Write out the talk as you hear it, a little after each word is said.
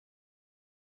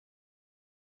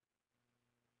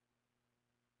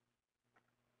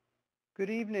Good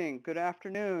evening, good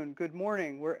afternoon, good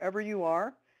morning, wherever you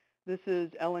are. This is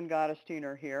Ellen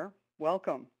Gottesdiener here.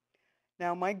 Welcome.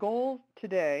 Now, my goal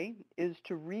today is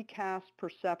to recast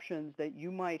perceptions that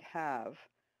you might have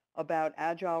about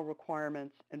Agile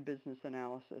requirements and business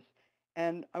analysis.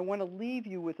 And I want to leave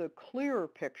you with a clearer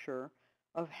picture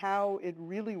of how it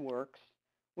really works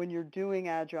when you're doing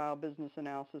Agile business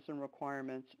analysis and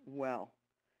requirements well.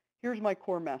 Here's my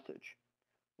core message.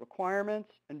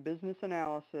 Requirements and business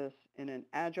analysis in an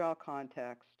Agile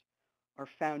context are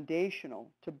foundational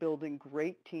to building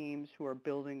great teams who are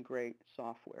building great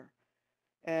software.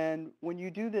 And when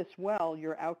you do this well,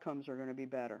 your outcomes are going to be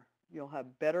better. You'll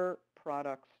have better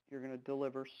products you're going to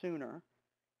deliver sooner,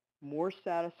 more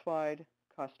satisfied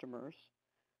customers.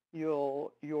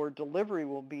 Your delivery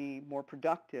will be more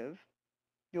productive.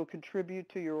 You'll contribute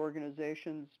to your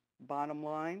organization's bottom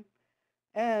line.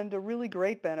 And a really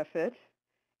great benefit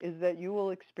is that you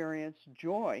will experience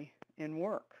joy in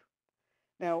work.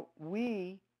 Now,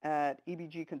 we at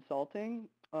EBG Consulting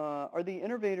are the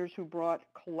innovators who brought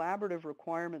collaborative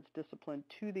requirements discipline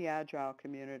to the Agile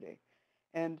community.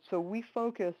 And so we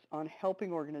focus on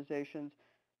helping organizations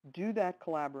do that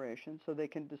collaboration so they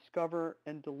can discover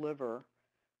and deliver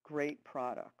great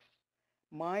products.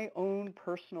 My own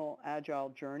personal Agile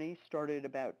journey started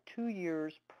about 2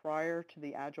 years prior to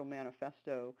the Agile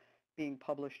Manifesto being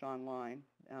published online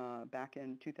back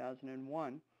in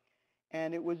 2001.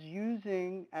 And it was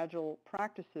using Agile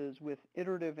practices with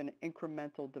iterative and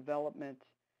incremental development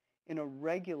in a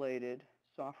regulated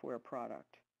software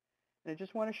product. And I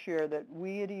just want to share that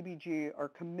we at EBG are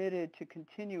committed to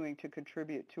continuing to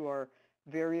contribute to our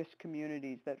various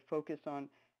communities that focus on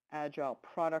Agile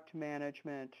product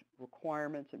management,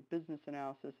 requirements and business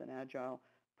analysis, and Agile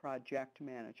project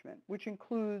management, which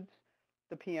includes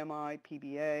the PMI,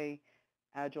 PBA,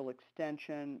 Agile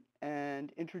extension,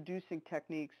 and introducing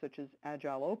techniques such as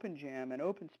Agile Open Jam and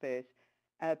Open Space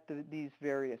at these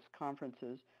various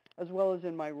conferences, as well as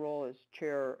in my role as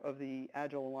chair of the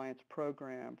Agile Alliance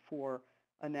program for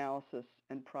analysis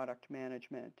and product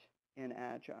management in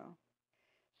Agile.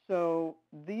 So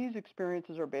these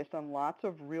experiences are based on lots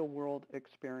of real-world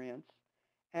experience,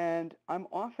 and I'm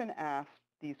often asked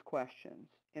these questions.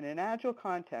 In an Agile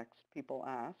context, people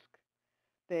ask,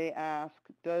 they ask,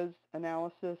 does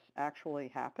analysis actually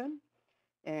happen?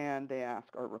 And they ask,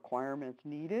 are requirements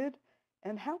needed?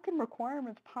 And how can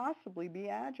requirements possibly be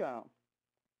Agile?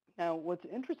 Now, what's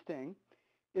interesting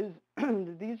is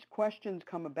these questions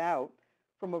come about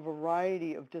from a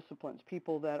variety of disciplines,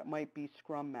 people that might be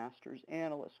Scrum Masters,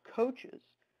 analysts, coaches,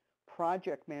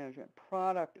 project management,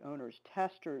 product owners,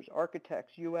 testers,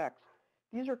 architects, UX.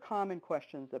 These are common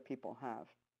questions that people have.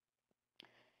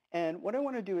 And what I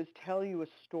want to do is tell you a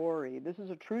story. This is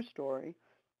a true story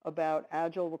about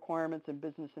Agile requirements and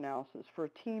business analysis for a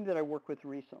team that I worked with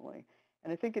recently.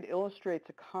 And I think it illustrates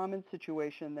a common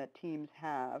situation that teams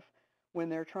have when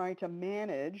they're trying to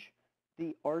manage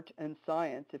the art and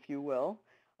science, if you will,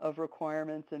 of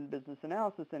requirements and business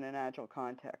analysis in an Agile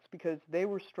context, because they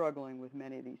were struggling with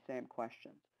many of these same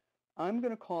questions. I'm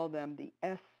going to call them the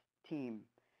S team.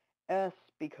 S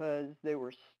because they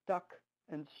were stuck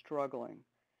and struggling.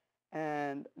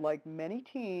 And like many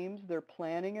teams, their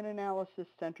planning and analysis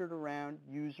centered around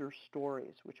user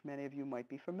stories, which many of you might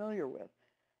be familiar with.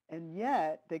 And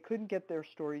yet, they couldn't get their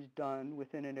stories done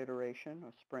within an iteration,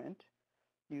 a sprint,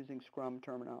 using Scrum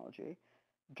terminology.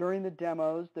 During the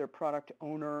demos, their product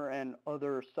owner and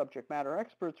other subject matter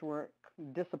experts were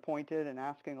disappointed and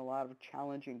asking a lot of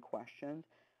challenging questions.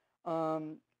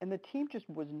 And the team just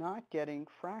was not getting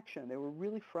traction. They were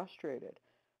really frustrated.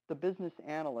 The business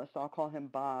analyst, I'll call him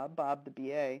Bob the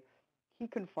BA, he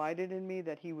confided in me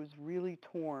that he was really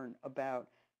torn about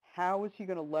how is he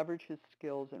going to leverage his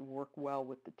skills and work well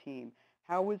with the team.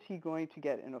 How was he going to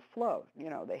get in a flow? You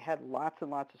know, they had lots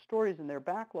and lots of stories in their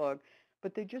backlog,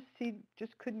 but they just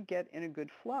couldn't get in a good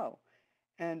flow.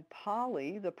 And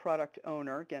Polly, the product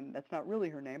owner, again, that's not really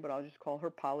her name, but I'll just call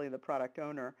her Polly, the product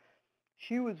owner,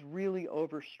 she was really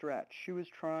overstretched. She was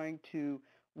trying to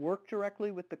work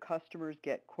directly with the customers,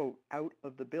 get, quote, out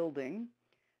of the building,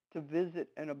 to visit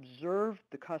and observe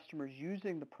the customers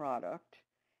using the product,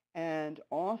 and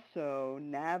also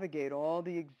navigate all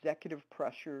the executive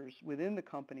pressures within the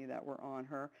company that were on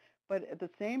her. But at the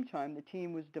same time, the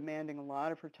team was demanding a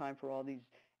lot of her time for all these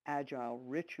Agile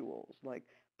rituals, like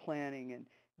planning and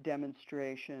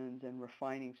demonstrations and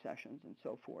refining sessions and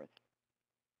so forth.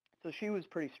 So she was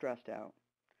pretty stressed out.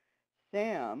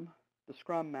 Sam, the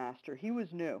Scrum Master, he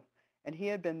was new, and he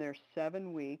had been there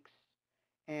 7 weeks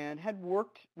and had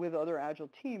worked with other Agile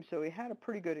teams, so he had a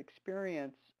pretty good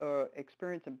experience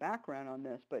and background on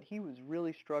this, but he was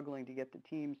really struggling to get the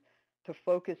teams to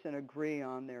focus and agree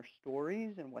on their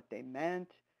stories and what they meant.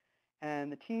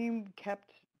 And the team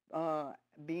kept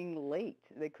being late.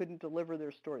 They couldn't deliver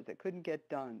their stories. They couldn't get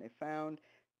done. They found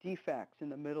defects in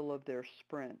the middle of their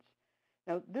sprints.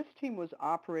 Now, this team was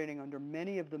operating under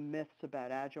many of the myths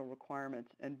about Agile requirements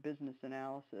and business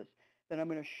analysis that I'm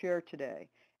going to share today.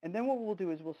 And then what we'll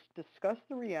do is we'll discuss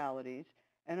the realities,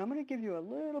 and I'm going to give you a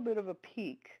little bit of a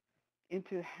peek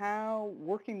into how,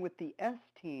 working with the S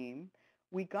team,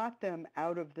 we got them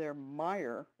out of their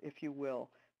mire, if you will,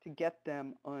 to get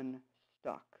them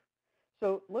unstuck.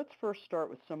 So let's first start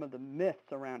with some of the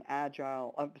myths around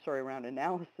around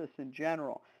analysis in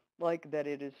general, like that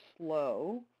it is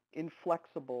slow,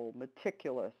 inflexible,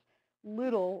 meticulous,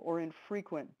 little or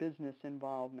infrequent business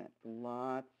involvement,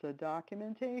 lots of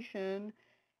documentation,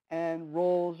 and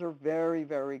roles are very,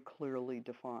 very clearly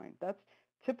defined. That's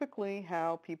typically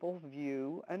how people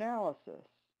view analysis.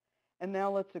 And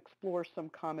now let's explore some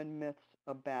common myths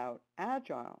about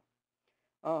Agile.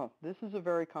 Oh, this is a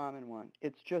very common one.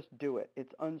 It's just do it.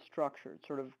 It's unstructured,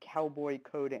 sort of cowboy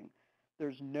coding.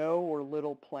 There's no or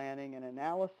little planning and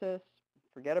analysis.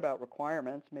 Forget about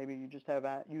requirements. Maybe you just have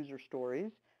user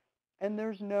stories. And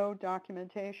there's no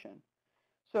documentation.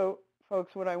 So,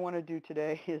 folks, what I want to do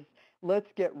today is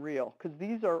let's get real, because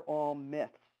these are all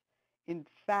myths. In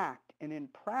fact, and in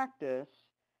practice,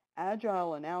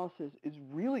 Agile analysis is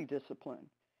really disciplined,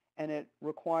 and it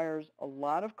requires a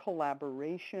lot of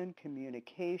collaboration,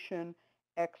 communication,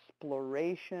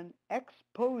 exploration,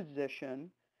 exposition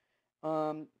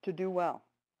to do well.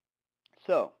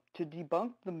 So, to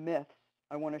debunk the myths,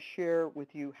 I want to share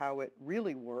with you how it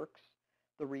really works,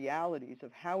 the realities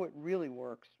of how it really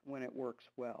works when it works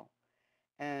well.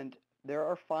 And there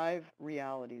are 5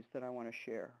 realities that I want to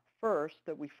share. First,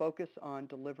 that we focus on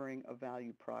delivering a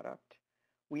value product.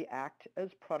 We act as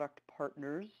product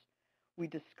partners. We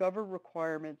discover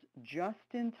requirements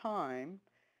just in time,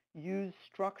 use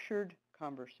structured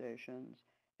conversations,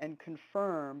 and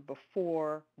confirm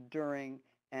before, during,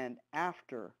 and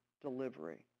after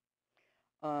delivery.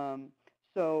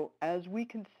 So as we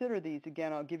consider these,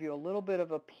 again, I'll give you a little bit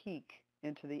of a peek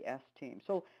into the S team.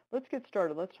 So let's get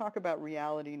started. Let's talk about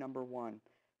reality number 1.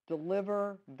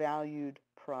 Deliver valued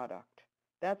product.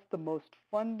 That's the most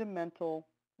fundamental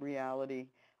reality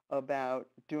about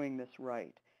doing this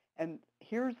right. And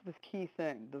here's the key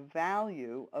thing. The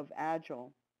value of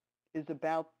Agile is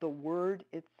about the word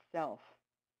itself.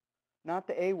 Not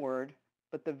the A word,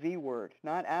 but the V word.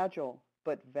 Not Agile,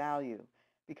 but value.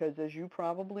 Because as you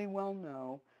probably well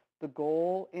know, the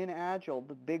goal in Agile,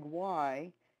 the big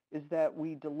Y, is that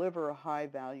we deliver a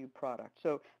high-value product.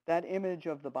 So that image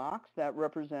of the box, that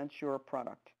represents your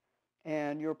product.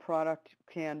 And your product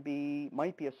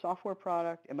might be a software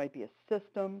product, it might be a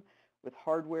system with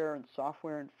hardware and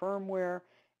software and firmware,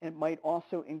 and it might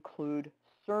also include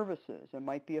services. It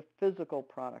might be a physical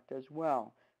product as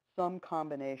well, some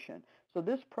combination. So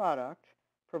this product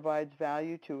provides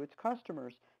value to its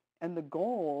customers. And the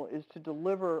goal is to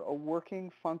deliver a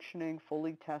working, functioning,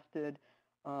 fully tested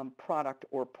product,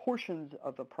 or portions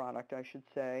of the product, I should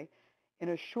say, in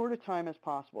as short a time as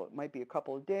possible. It might be a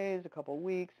couple of days, a couple of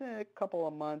weeks, a couple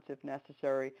of months if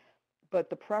necessary, but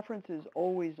the preference is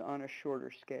always on a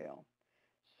shorter scale.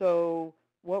 So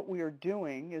what we are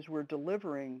doing is we're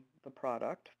delivering the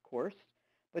product, of course,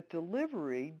 but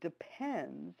delivery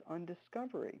depends on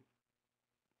discovery.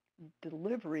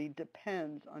 Delivery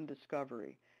depends on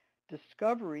discovery.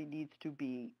 Discovery needs to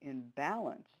be in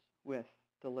balance with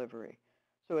delivery.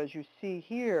 So as you see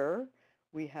here,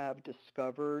 we have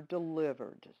discover,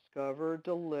 deliver, discover,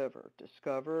 deliver,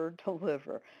 discover,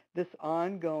 deliver, this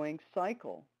ongoing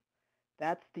cycle.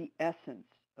 That's the essence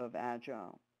of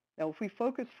Agile. Now, if we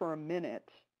focus for a minute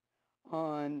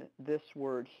on this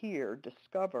word here,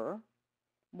 discover,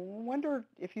 I wonder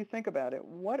if you think about it,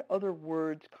 what other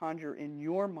words conjure in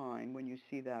your mind when you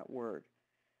see that word?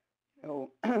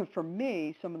 For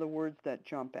me, some of the words that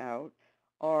jump out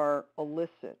are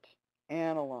elicit,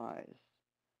 analyze,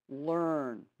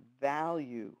 learn,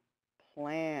 value,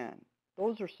 plan.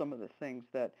 Those are some of the things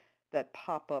that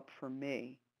pop up for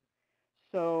me.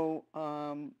 So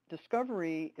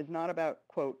discovery is not about,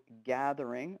 quote,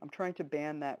 gathering. I'm trying to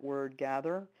ban that word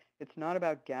gather. It's not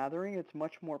about gathering. It's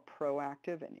much more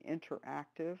proactive and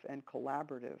interactive and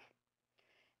collaborative.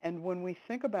 And when we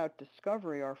think about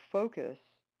discovery, our focus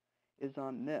is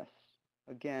on this.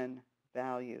 Again,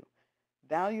 value.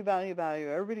 Value, value,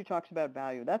 value. Everybody talks about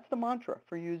value. That's the mantra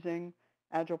for using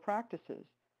Agile practices.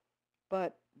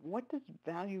 But what does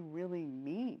value really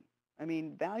mean? I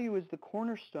mean, value is the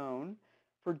cornerstone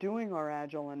for doing our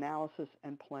Agile analysis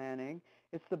and planning.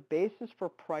 It's the basis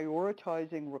for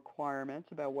prioritizing requirements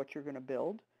about what you're going to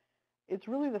build. It's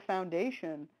really the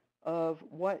foundation of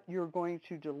what you're going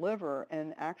to deliver,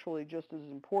 and actually just as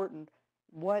important,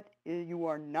 what you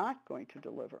are not going to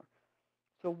deliver.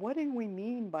 So what do we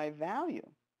mean by value?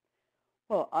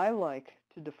 Well, I like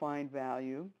to define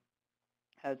value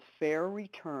as fair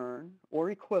return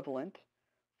or equivalent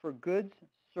for goods,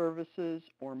 services,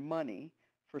 or money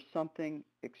for something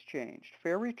exchanged.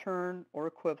 Fair return or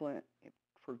equivalent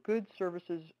for goods,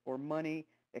 services, or money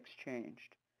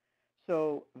exchanged.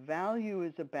 So value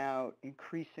is about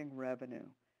increasing revenue.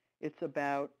 It's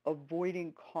about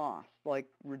avoiding costs, like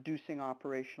reducing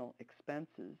operational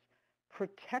expenses,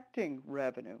 protecting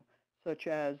revenue, such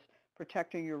as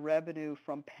protecting your revenue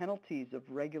from penalties of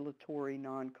regulatory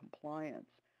noncompliance,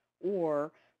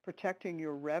 or protecting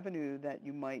your revenue that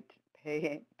you might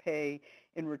pay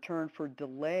in return for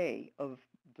delay of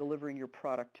delivering your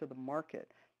product to the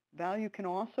market. Value can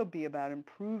also be about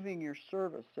improving your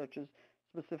service, such as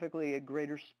specifically a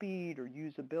greater speed or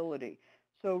usability.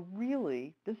 So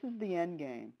really, this is the end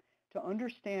game. To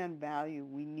understand value,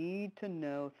 we need to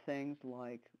know things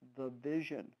like the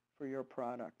vision for your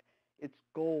product, its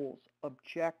goals,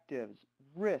 objectives,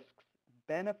 risks,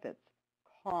 benefits,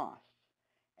 costs,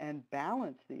 and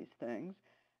balance these things.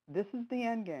 This is the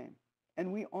end game.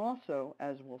 And we also,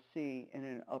 as we'll see in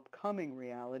an upcoming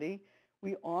reality,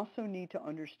 we also need to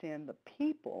understand the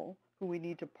people who we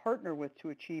need to partner with to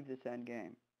achieve this end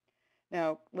game.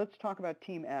 Now, let's talk about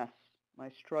Team S, my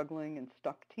struggling and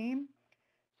stuck team.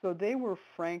 So they were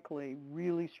frankly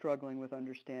really struggling with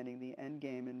understanding the end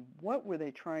game and what were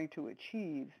they trying to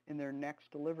achieve in their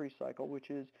next delivery cycle, which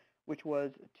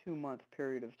was a 2-month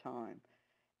period of time.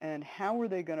 And how were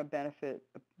they going to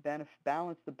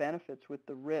balance the benefits with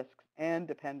the risks and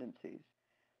dependencies?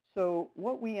 So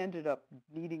what we ended up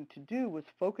needing to do was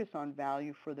focus on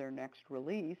value for their next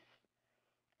release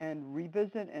and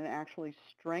revisit and actually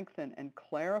strengthen and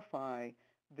clarify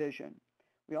vision.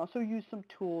 We also used some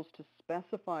tools to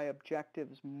specify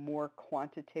objectives more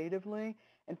quantitatively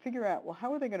and figure out, well,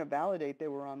 how are they going to validate they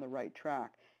were on the right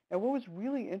track? Now, what was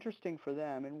really interesting for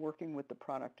them in working with the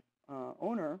product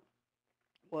owner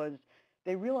was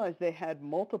they realized they had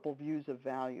multiple views of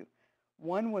value.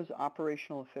 One was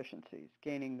operational efficiencies,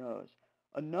 gaining those.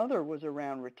 Another was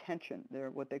around retention,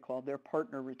 what they called their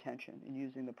partner retention in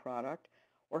using the product,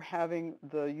 or having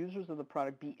the users of the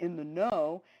product be in the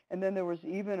know, and then there was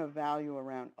even a value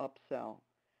around upsell.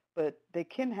 But they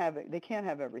can't have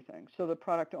everything. So the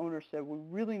product owner said, we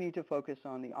really need to focus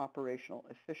on the operational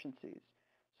efficiencies.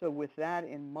 So with that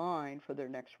in mind, for their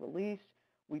next release,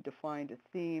 we defined a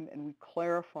theme and we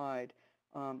clarified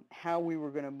how we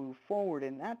were going to move forward,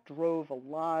 and that drove a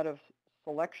lot of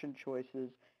selection choices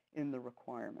in the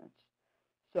requirements.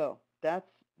 So that's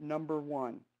number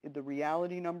one, the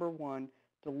reality number one,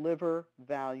 deliver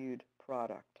valued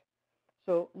product.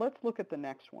 So let's look at the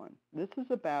next one. This is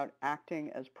about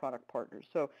acting as product partners.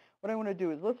 So what I want to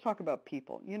do is let's talk about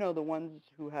people. You know, the ones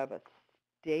who have a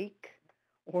stake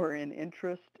or an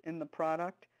interest in the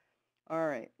product. All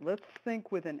right, let's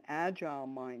think with an agile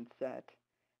mindset.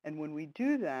 And when we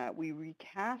do that, we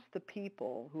recast the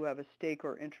people who have a stake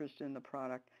or interest in the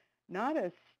product, not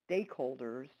as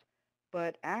stakeholders,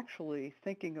 but actually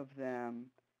thinking of them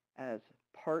as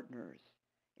partners.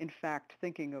 In fact,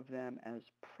 thinking of them as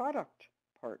product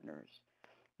partners.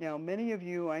 Now, many of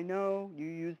you, I know you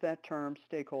use that term,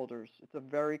 stakeholders. It's a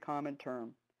very common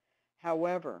term.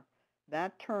 However,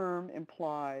 that term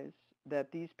implies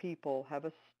that these people have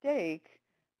a stake,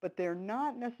 but they're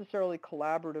not necessarily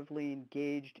collaboratively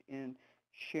engaged in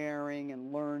sharing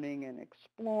and learning and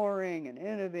exploring and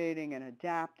innovating and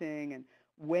adapting and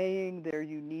weighing their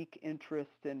unique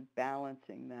interests and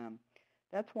balancing them.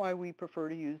 That's why we prefer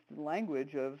to use the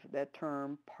language of that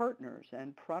term partners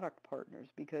and product partners,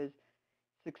 because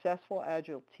successful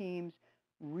Agile teams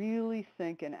really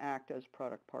think and act as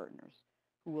product partners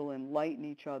who will enlighten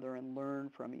each other and learn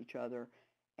from each other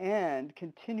and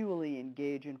continually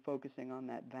engage in focusing on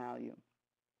that value.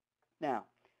 Now,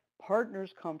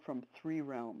 partners come from 3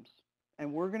 realms,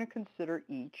 and we're going to consider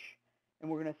each, and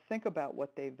we're going to think about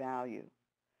what they value,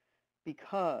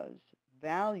 because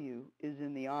value is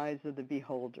in the eyes of the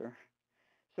beholder.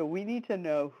 So we need to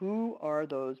know who are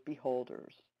those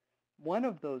beholders. One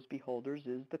of those beholders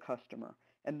is the customer,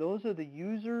 and those are the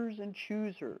users and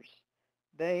choosers.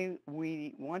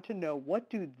 We want to know,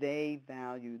 what do they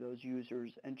value, those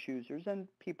users and choosers and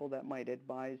people that might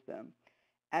advise them.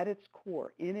 At its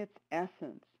core, in its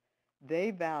essence,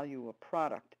 they value a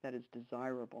product that is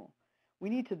desirable. We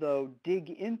need to, though,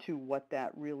 dig into what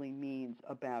that really means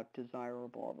about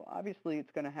desirable. Obviously,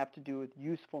 it's going to have to do with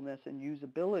usefulness and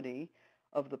usability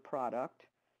of the product.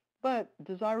 But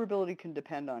desirability can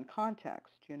depend on context,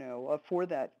 for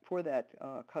that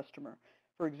customer.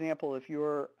 For example, if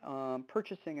you're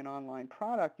purchasing an online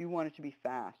product, you want it to be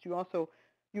fast. You also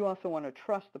want to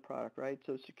trust the product, right?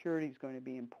 So security is going to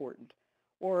be important.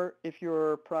 Or if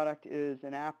your product is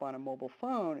an app on a mobile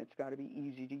phone, it's got to be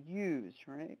easy to use,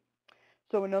 right?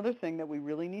 So another thing that we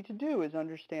really need to do is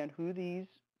understand who these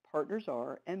partners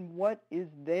are and what is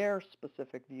their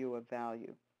specific view of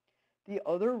value. The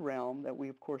other realm that we,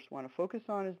 of course, want to focus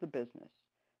on is the business.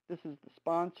 This is the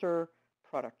sponsor,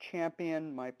 product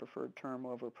champion, my preferred term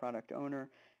over product owner,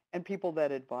 and people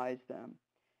that advise them.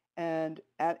 And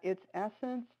at its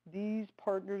essence, these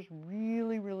partners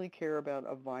really, really care about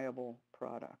a viable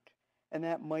product. And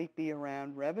that might be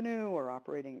around revenue or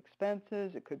operating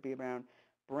expenses. It could be around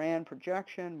brand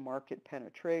projection, market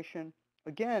penetration.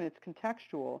 Again, it's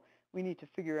contextual. We need to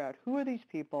figure out who are these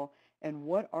people and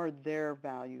what are their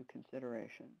value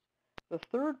considerations. The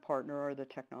third partner are the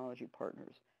technology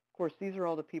partners. Of course, these are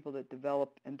all the people that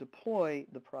develop and deploy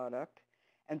the product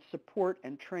and support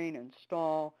and train and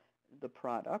install the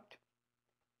product.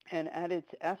 And at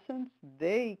its essence,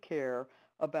 they care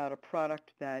about a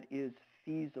product that is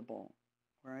feasible,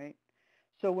 right?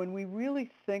 So when we really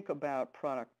think about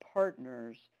product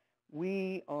partners,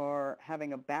 we are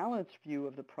having a balanced view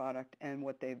of the product and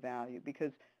what they value,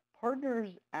 because partners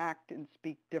act and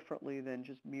speak differently than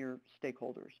just mere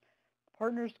stakeholders.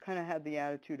 Partners kind of have the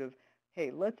attitude of, hey,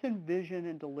 let's envision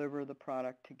and deliver the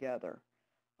product together.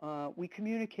 We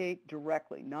communicate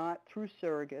directly, not through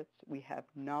surrogates. We have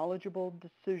knowledgeable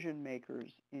decision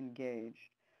makers engaged.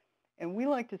 And we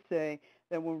like to say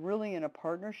that when really in a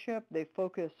partnership, they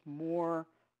focus more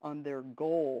on their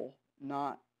goal,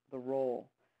 not the role.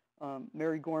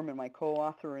 Mary Gorman, my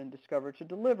co-author in Discover to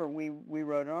Deliver, we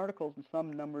wrote an article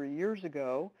some number of years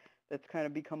ago that's kind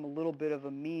of become a little bit of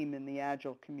a meme in the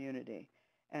Agile community.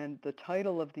 And the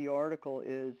title of the article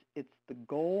is, It's the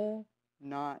Goal,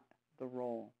 Not the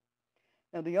Role.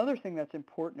 Now, the other thing that's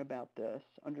important about this,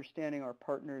 understanding our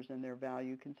partners and their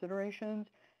value considerations,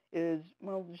 is,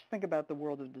 well, just think about the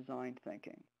world of design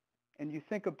thinking. And you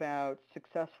think about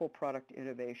successful product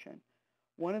innovation.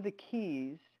 One of the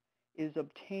keys is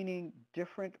obtaining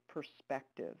different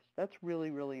perspectives. That's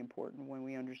really, really important when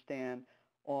we understand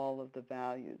all of the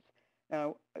values.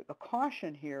 Now, a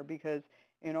caution here, because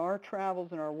in our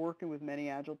travels and our working with many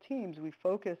Agile teams, we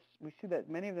see that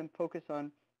many of them focus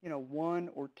on, one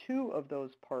or two of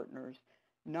those partners,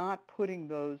 not putting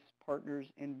those partners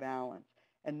in balance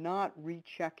and not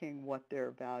rechecking what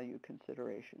their value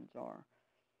considerations are.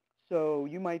 So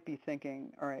you might be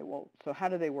thinking, all right, well, so how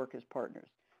do they work as partners?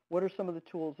 What are some of the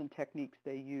tools and techniques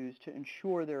they use to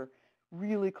ensure they're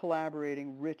really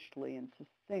collaborating richly and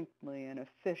succinctly and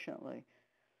efficiently?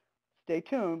 Stay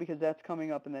tuned, because that's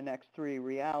coming up in the next three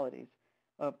realities.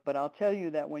 But I'll tell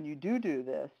you that when you do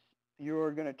this,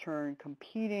 you're going to turn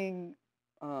competing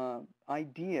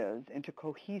ideas into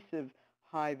cohesive,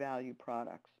 high-value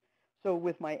products. So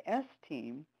with my S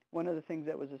team, one of the things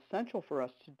that was essential for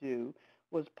us to do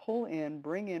was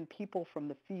bring in people from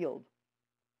the field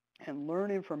and learn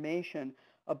information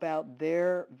about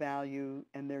their value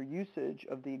and their usage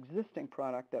of the existing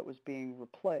product that was being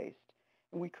replaced.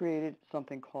 And we created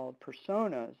something called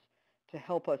personas to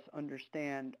help us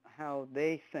understand how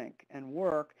they think and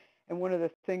work. And one of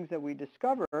the things that we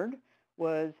discovered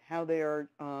was how they are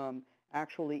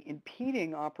actually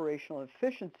impeding operational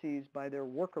efficiencies by their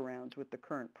workarounds with the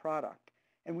current product.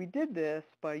 And we did this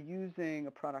by using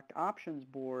a product options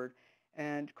board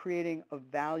and creating a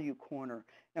value corner.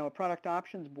 Now, a product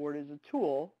options board is a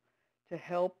tool to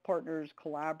help partners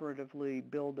collaboratively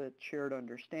build a shared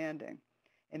understanding.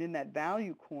 And in that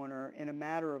value corner, in a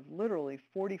matter of literally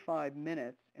 45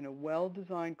 minutes, in a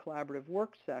well-designed collaborative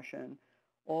work session,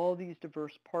 all these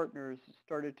diverse partners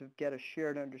started to get a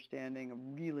shared understanding of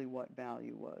really what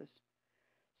value was.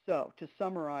 So to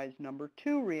summarize number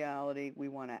 2 reality, we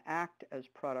want to act as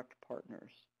product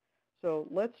partners. So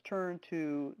let's turn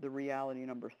to the reality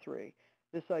number 3,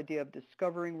 this idea of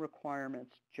discovering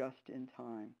requirements just in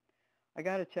time. I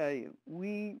got to tell you,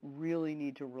 we really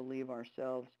need to relieve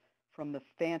ourselves from the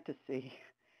fantasy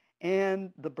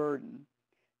and the burden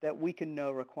that we can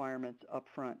know requirements up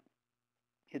front.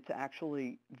 It's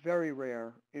actually very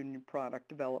rare in product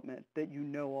development that you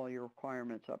know all your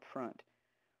requirements up front.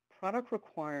 Product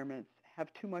requirements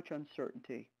have too much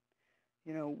uncertainty.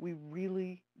 We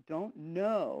really don't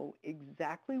know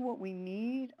exactly what we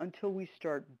need until we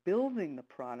start building the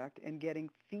product and getting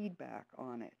feedback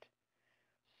on it.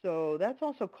 So that's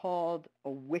also called a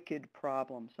wicked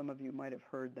problem. Some of you might have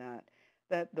heard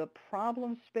that the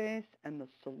problem space and the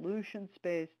solution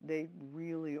space, they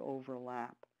really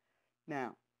overlap.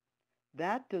 Now,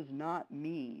 that does not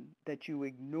mean that you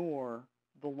ignore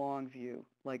the long view,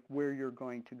 like where you're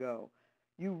going to go.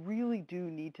 You really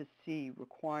do need to see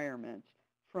requirements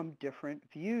from different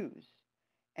views.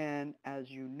 And as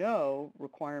you know,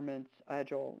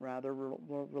 Agile rather,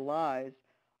 relies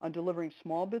on delivering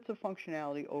small bits of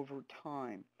functionality over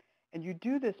time. And you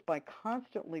do this by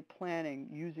constantly planning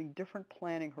using different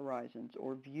planning horizons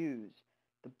or views,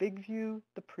 the big view,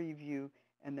 the preview,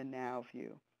 and the now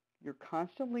view. You're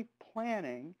constantly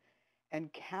planning and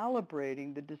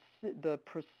calibrating the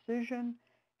precision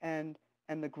and,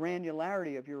 and the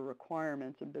granularity of your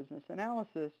requirements and business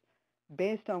analysis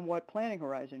based on what planning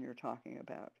horizon you're talking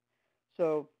about.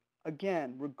 So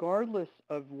again, regardless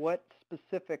of what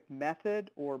specific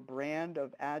method or brand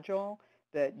of Agile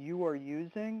that you are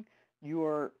using, you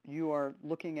are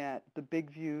looking at the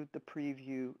big view, the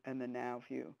preview, and the now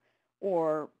view,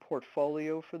 or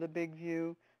portfolio for the big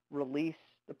view, release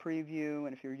the preview,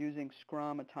 and if you're using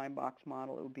Scrum, a time box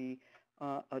model, it would be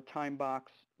a time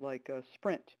box like a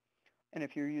sprint. And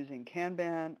if you're using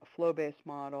Kanban, a flow-based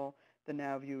model, the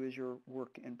now view is your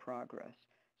work in progress.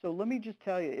 So let me just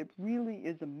tell you, it really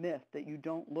is a myth that you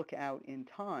don't look out in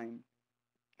time.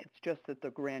 It's just that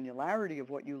the granularity of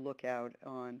what you look out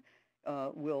on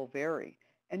will vary.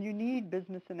 And you need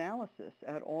business analysis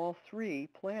at all three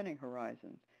planning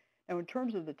horizons. Now, in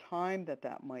terms of the time that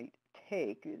that might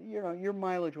take, your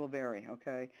mileage will vary,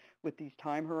 okay, with these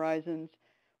time horizons,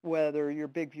 whether your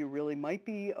big view really might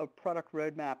be a product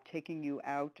roadmap taking you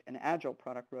out, an agile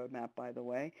product roadmap, by the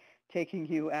way, taking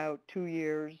you out 2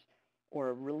 years, or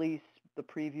a release, the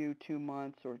preview 2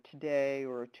 months, or today,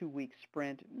 or a 2-week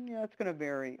sprint. It's going to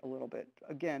vary a little bit,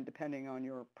 again, depending on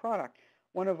your product.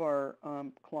 One of our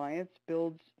clients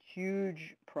builds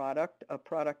huge a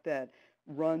product that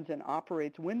runs and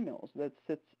operates windmills, that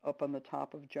sits up on the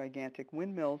top of gigantic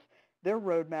windmills. Their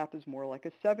roadmap is more like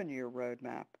a 7-year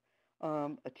roadmap.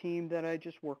 A team that I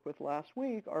just worked with last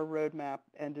week, our roadmap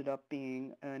ended up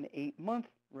being an 8-month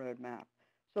roadmap.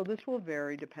 So this will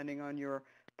vary depending on your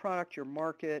product, your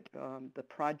market, the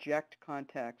project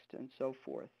context, and so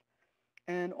forth.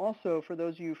 And also, for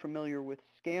those of you familiar with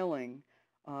scaling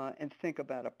and think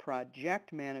about a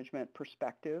project management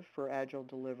perspective for Agile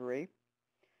delivery,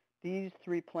 these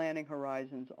three planning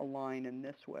horizons align in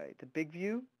this way. The big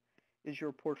view is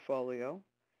your portfolio.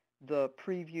 The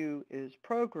preview is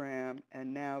program,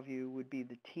 and now view would be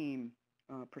the team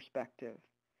perspective.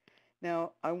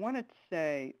 Now, I want to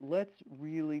say, let's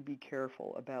really be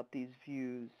careful about these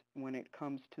views when it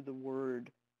comes to the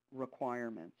word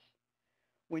requirements.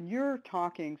 When you're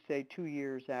talking, say, 2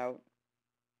 years out,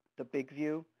 the big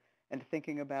view, and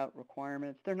thinking about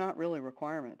requirements, they're not really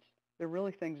requirements. They're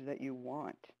really things that you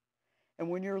want. And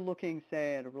when you're looking,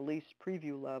 say, at a release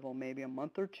preview level, maybe a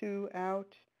month or two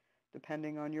out,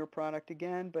 depending on your product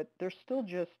again, but they're still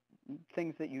just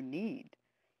things that you need.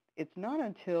 It's not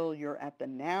until you're at the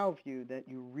now view that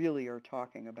you really are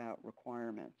talking about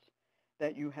requirements,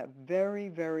 that you have very,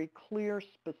 very clear,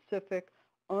 specific,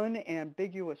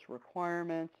 unambiguous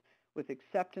requirements with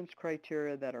acceptance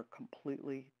criteria that are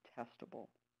completely testable.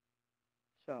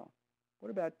 So, what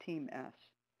about Team S?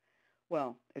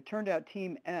 Well, it turned out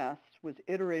Team S was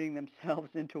iterating themselves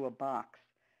into a box.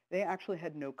 They actually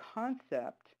had no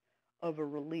concept of a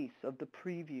release, of the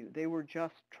preview. They were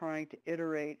just trying to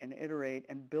iterate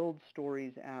and build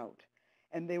stories out.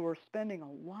 And they were spending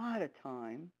a lot of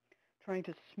time trying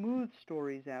to smooth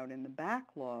stories out in the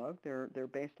backlog, their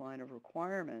baseline of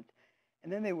requirements.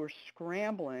 And then they were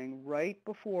scrambling right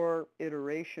before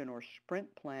iteration or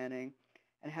sprint planning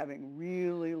and having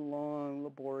really long,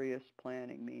 laborious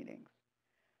planning meetings.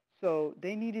 So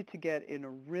they needed to get in a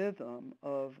rhythm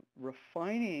of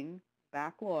refining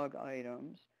backlog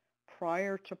items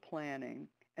prior to planning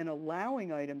and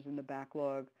allowing items in the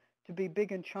backlog to be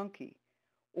big and chunky,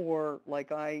 or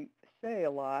like I say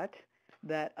a lot,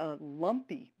 that a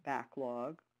lumpy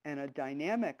backlog and a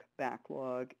dynamic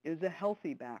backlog is a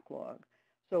healthy backlog.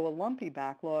 So a lumpy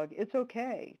backlog, it's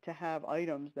okay to have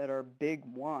items that are big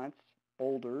wants,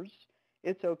 boulders.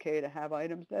 It's okay to have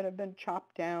items that have been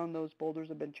chopped down. Those boulders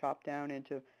have been chopped down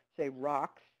into, say,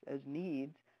 rocks as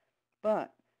needs.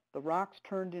 But the rocks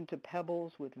turned into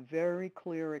pebbles with very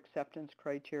clear acceptance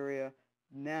criteria.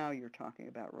 Now you're talking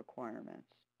about requirements.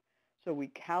 So we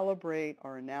calibrate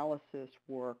our analysis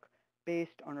work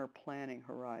based on our planning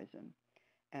horizon.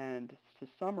 And to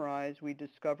summarize, we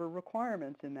discover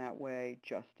requirements in that way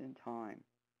just in time.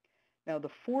 Now, the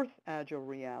fourth Agile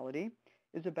reality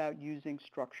is about using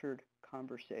structured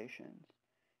conversations.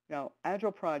 Now,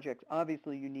 Agile projects,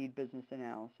 obviously you need business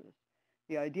analysis.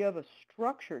 The idea of a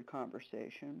structured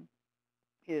conversation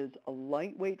is a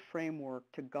lightweight framework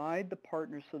to guide the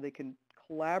partners so they can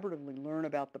collaboratively learn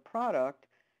about the product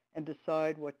and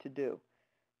decide what to do.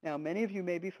 Now, many of you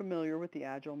may be familiar with the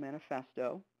Agile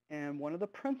Manifesto, and one of the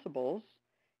principles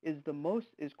is,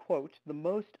 quote, the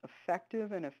most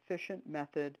effective and efficient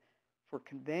method for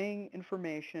conveying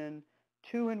information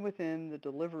to and within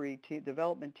the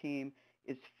development team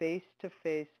is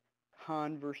face-to-face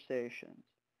conversations.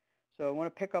 So I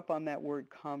want to pick up on that word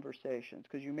conversations,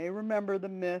 because you may remember the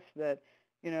myth that,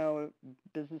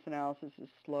 business analysis is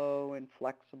slow and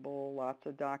flexible, lots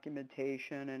of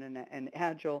documentation, and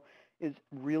Agile is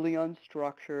really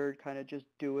unstructured, kind of just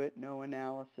do it, no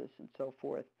analysis, and so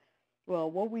forth.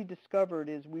 Well, what we discovered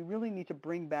is we really need to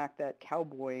bring back that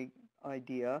cowboy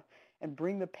idea and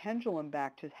bring the pendulum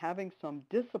back to having some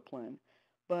discipline,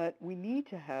 but we need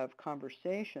to have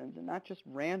conversations, and not just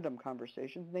random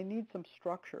conversations. They need some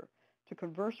structure. To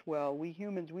converse well, we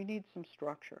humans, we need some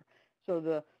structure. So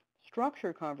the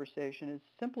structured conversation is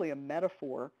simply a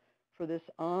metaphor for this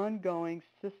ongoing,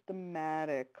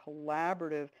 systematic,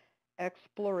 collaborative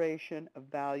exploration,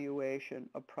 evaluation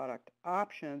of product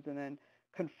options, and then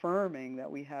confirming that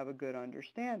we have a good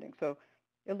understanding. So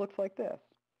it looks like this.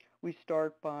 We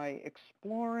start by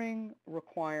exploring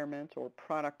requirements or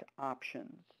product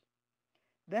options.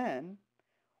 Then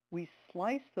we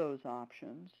slice those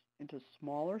options into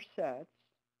smaller sets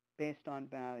based on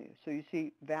value. So you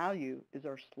see, value is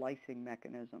our slicing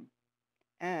mechanism.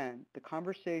 And the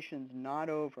conversation's not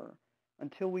over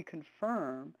until we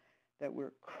confirm that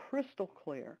we're crystal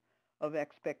clear of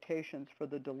expectations for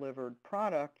the delivered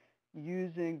product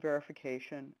using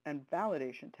verification and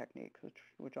validation techniques,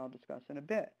 which I'll discuss in a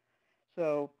bit.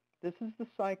 So this is the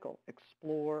cycle: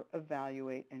 explore,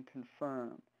 evaluate, and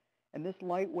confirm. And this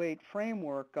lightweight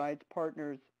framework guides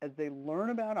partners as they learn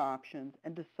about options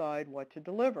and decide what to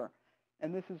deliver.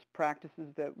 And this is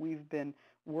practices that we've been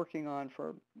working on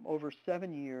for over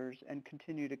 7 years and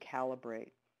continue to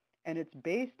calibrate. And it's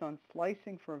based on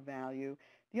slicing for value.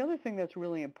 The other thing that's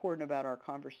really important about our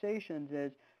conversations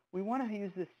is we want to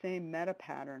use the same meta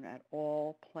pattern at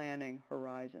all planning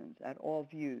horizons, at all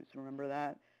views. Remember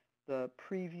that? The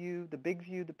preview, the big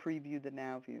view, the preview, the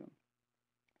now view.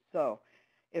 So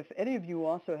if any of you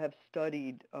also have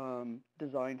studied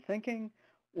design thinking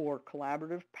or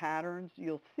collaborative patterns,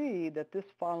 you'll see that this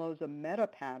follows a meta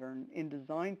pattern in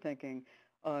design thinking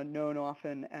known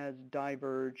often as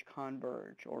diverge,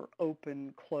 converge, or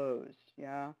open, close,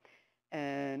 yeah?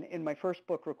 And in my first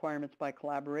book, Requirements by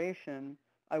Collaboration,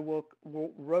 I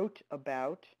wrote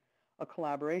about a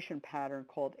collaboration pattern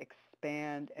called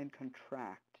expand and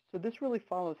contract. So this really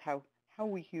follows how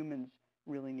we humans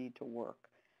really need to work.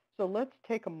 So let's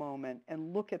take a moment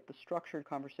and look at the structured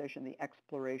conversation, the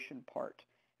exploration part.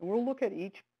 And we'll look at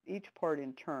each part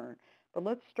in turn. But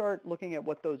let's start looking at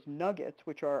what those nuggets,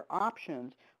 which are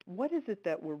options, what is it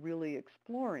that we're really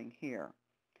exploring here?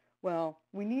 Well,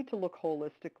 we need to look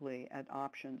holistically at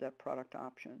options, at product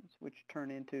options, which turn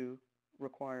into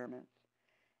requirements.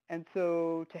 And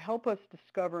so to help us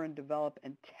discover and develop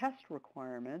and test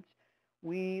requirements,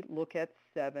 we look at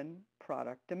 7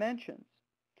 product dimensions.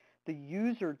 The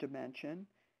user dimension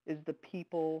is the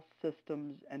people,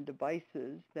 systems, and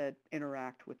devices that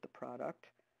interact with the product.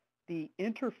 The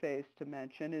interface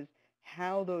dimension is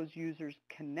how those users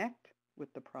connect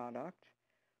with the product.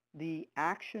 The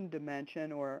action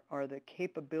dimension are the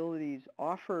capabilities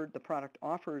the product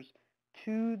offers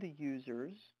to the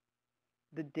users.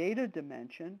 The data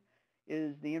dimension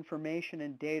is the information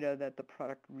and data that the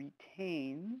product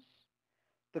retains.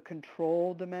 The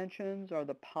control dimensions are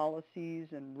the policies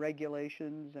and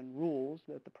regulations and rules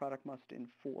that the product must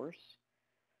enforce.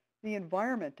 The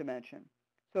environment dimension,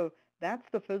 so that's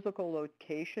the physical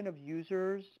location of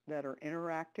users that are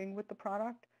interacting with the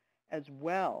product, as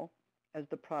well as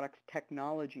the product's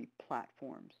technology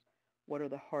platforms. What are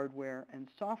the hardware and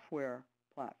software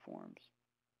platforms?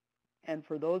 And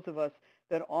for those of us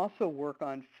that also work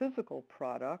on physical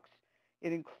products,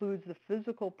 it includes the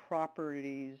physical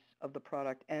properties of the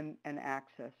product and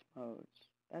access modes.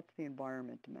 That's the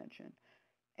environment dimension.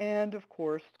 And of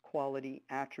course, quality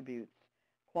attributes.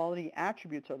 Quality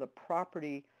attributes are the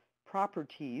properties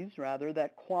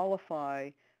that qualify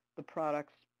the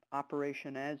product's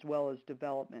operation as well as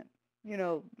development. You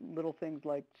know, little things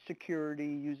like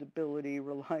security, usability,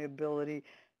 reliability,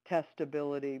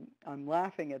 testability. I'm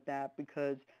laughing at that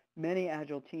because many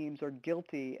Agile teams are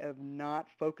guilty of not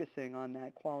focusing on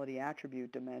that quality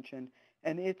attribute dimension,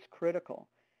 and it's critical.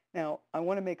 Now, I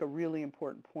want to make a really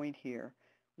important point here.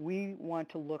 We want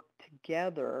to look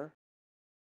together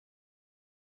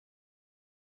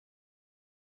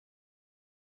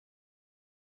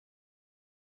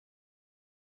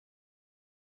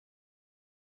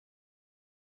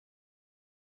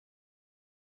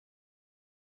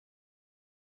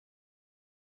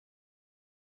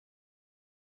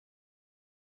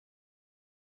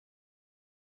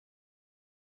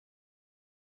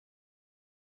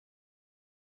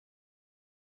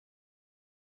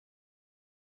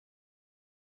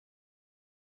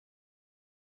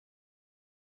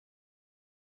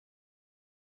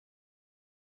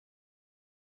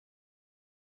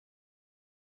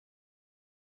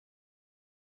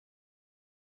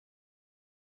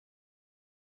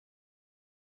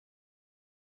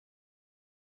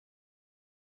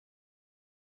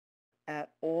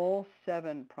at all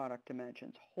 7 product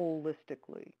dimensions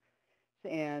holistically.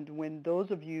 And when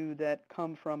those of you that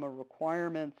come from a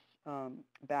requirements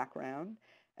background,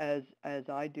 as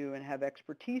I do and have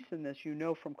expertise in this, you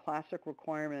know from classic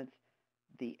requirements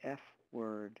the F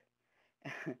word.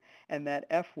 And that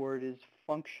F word is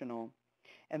functional.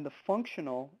 And the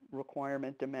functional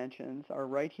requirement dimensions are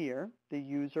right here, the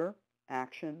user,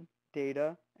 action,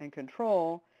 data, and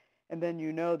control. And then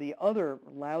you know the other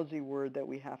lousy word that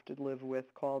we have to live with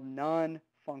called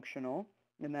non-functional,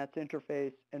 and that's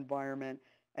interface, environment,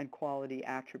 and quality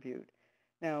attribute.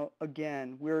 Now,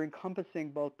 again, we're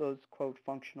encompassing both those, quote,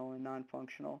 functional and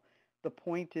non-functional. The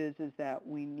point is that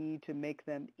we need to make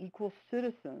them equal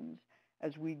citizens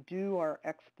as we do our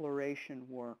exploration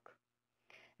work.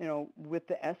 You know, with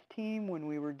the S team, when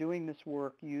we were doing this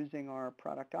work using our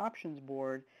product options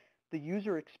board, the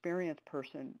user experience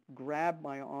person grabbed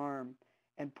my arm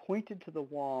and pointed to the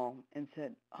wall and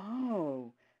said,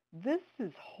 oh, this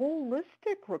is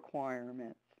holistic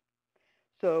requirements.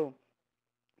 So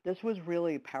this was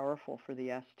really powerful for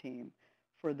the S team,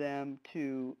 for them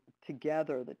to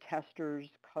together, the testers,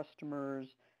 customers,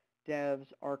 devs,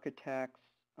 architects,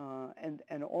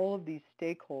 and all of these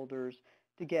stakeholders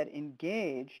to get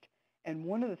engaged. And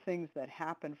one of the things that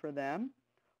happened for them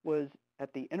was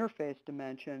at the interface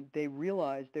dimension, they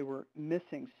realized they were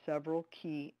missing several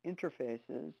key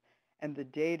interfaces and the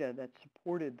data that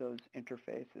supported those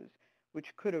interfaces,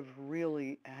 which could have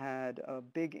really had a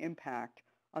big impact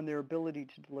on their ability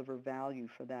to deliver value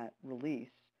for that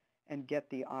release and get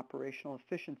the operational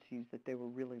efficiencies that they were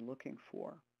really looking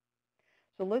for.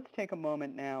 So let's take a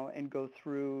moment now and go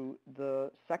through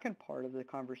the second part of the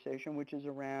conversation, which is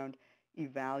around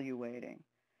evaluating.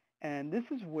 And this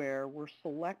is where we're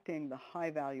selecting the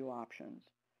high-value options.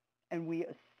 And we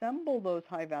assemble those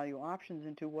high-value options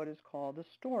into what is called a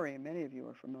story. And many of you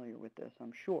are familiar with this,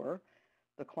 I'm sure.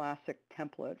 The classic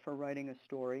template for writing a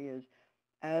story is,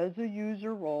 as a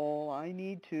user role, I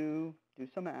need to do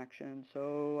some action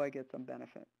so I get some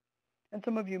benefit. And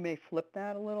some of you may flip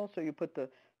that a little, so you put the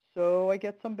so I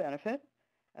get some benefit.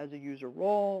 As a user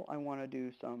role, I want to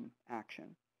do some action.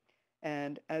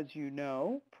 And as you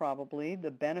know, probably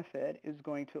the benefit is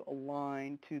going to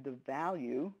align to the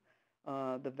value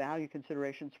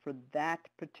considerations for that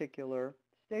particular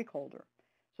stakeholder.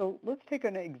 So let's take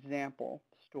an example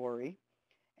story.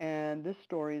 And this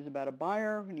story is about a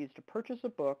buyer who needs to purchase a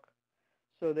book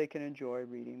so they can enjoy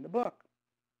reading the book.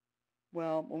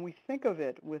 Well, when we think of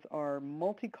it with our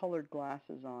multicolored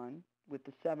glasses on, with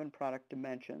the 7 product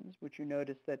dimensions, which you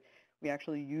notice that we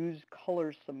actually use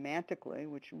colors semantically,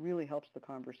 which really helps the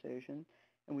conversation,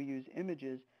 and we use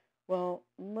images. Well,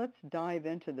 let's dive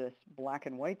into this black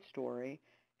and white story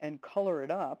and color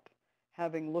it up,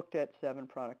 having looked at 7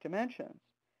 product dimensions.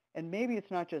 And maybe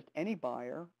it's not just any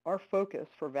buyer. Our focus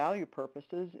for value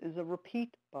purposes is a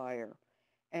repeat buyer.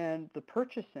 And the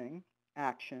purchasing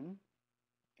action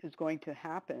is going to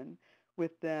happen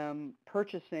with them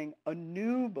purchasing a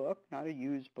new book, not a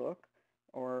used book,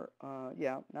 or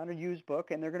not a used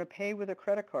book, and they're going to pay with a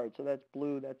credit card. So that's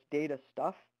blue, that's data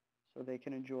stuff, so they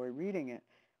can enjoy reading it.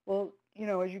 Well, you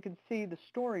know, as you can see, the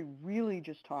story really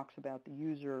just talks about the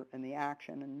user and the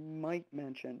action and might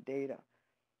mention data.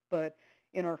 But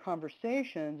in our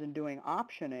conversations and doing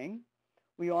optioning,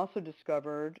 we also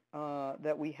discovered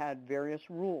that we had various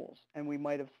rules, and we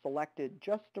might have selected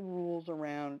just the rules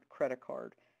around credit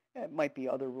card. It might be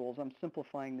other rules. I'm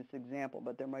simplifying this example,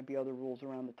 but there might be other rules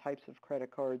around the types of credit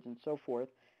cards and so forth.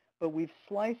 But we've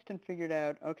sliced and figured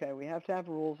out, okay, we have to have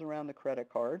rules around the credit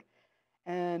card,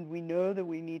 and we know that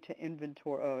we need to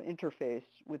interface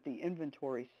with the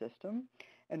inventory system,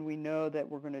 and we know that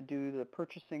we're going to do the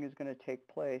purchasing is going to take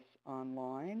place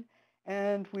online,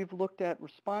 and we've looked at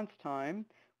response time,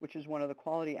 which is one of the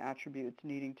quality attributes,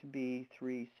 needing to be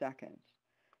 3 seconds.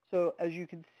 So as you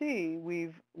can see,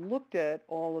 we've looked at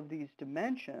all of these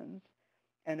dimensions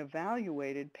and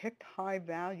evaluated, picked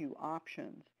high-value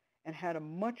options, and had a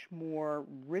much more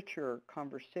richer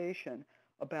conversation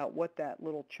about what that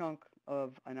little chunk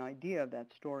of an idea of that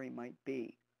story might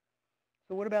be.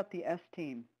 So what about the S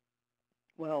team?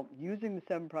 Well, using the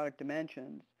 7 product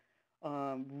dimensions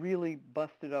really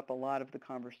busted up a lot of the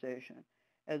conversation.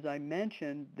 As I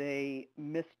mentioned, they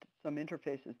missed some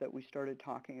interfaces that we started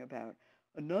talking about.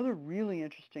 Another really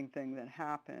interesting thing that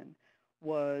happened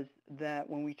was that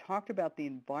when we talked about the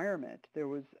environment, there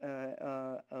was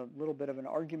a little bit of an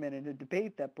argument and a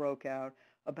debate that broke out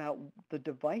about the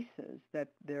devices that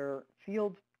their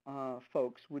field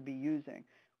folks would be using.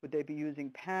 Would they be using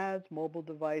pads, mobile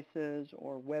devices,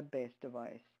 or web-based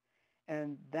device?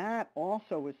 And that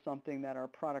also was something that our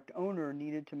product owner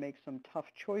needed to make some tough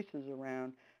choices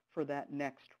around for that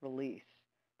next release.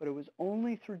 But it was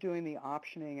only through doing the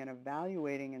optioning and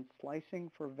evaluating and slicing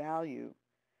for value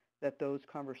that those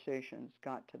conversations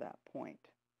got to that point.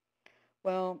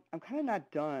 Well, I'm kind of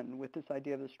not done with this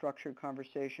idea of the structured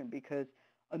conversation, because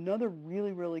another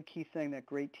really, really key thing that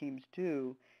great teams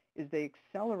do is they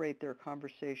accelerate their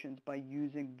conversations by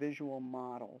using visual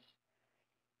models.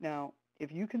 Now,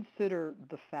 if you consider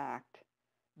the fact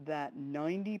that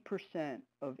 90%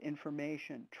 of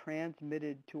information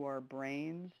transmitted to our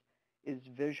brains is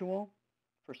visual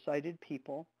for sighted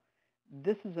people,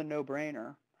 this is a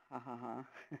no-brainer. Ha ha ha.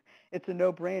 It's a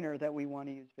no-brainer that we want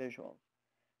to use visuals.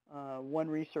 One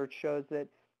research shows that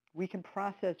we can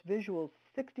process visuals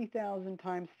 60,000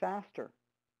 times faster.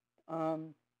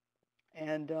 So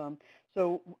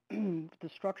the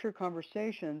structured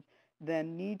conversations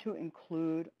then need to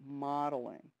include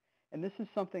modeling. And this is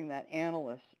something that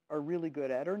analysts are really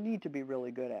good at, or need to be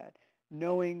really good at,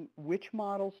 knowing which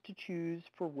models to choose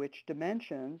for which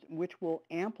dimensions, which will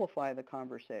amplify the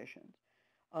conversations.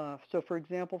 So for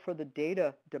example, for the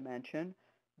data dimension,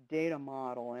 data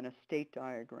model and a state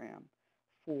diagram.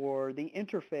 For the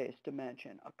interface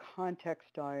dimension, a context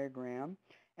diagram.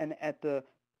 And at the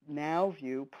now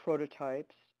view,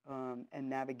 prototypes and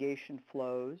navigation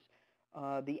flows.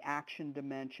 The action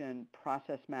dimension,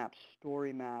 process maps,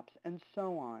 story maps, and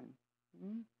so on.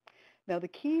 Now the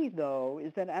key, though,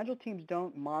 is that Agile teams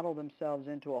don't model themselves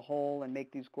into a hole and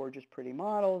make these gorgeous, pretty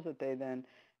models that they then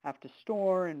have to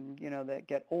store and, that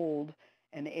get old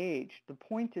and aged. The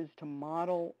point is to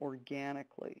model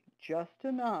organically, just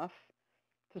enough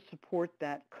to support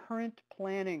that current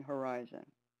planning horizon.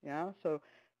 Yeah, so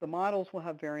the models will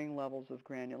have varying levels of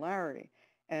granularity.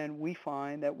 And we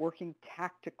find that working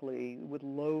tactically with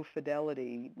low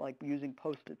fidelity, like using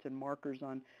Post-its and markers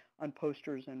on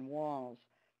posters and walls.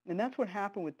 And that's what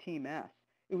happened with Team S.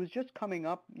 It was just coming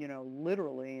up,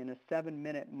 literally in a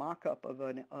 7-minute mock-up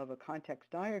of a context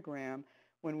diagram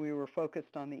when we were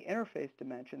focused on the interface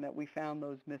dimension that we found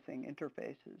those missing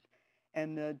interfaces.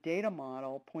 And the data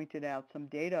model pointed out some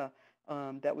data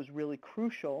that was really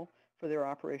crucial for their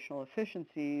operational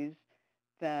efficiencies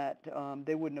that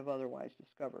they wouldn't have otherwise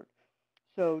discovered.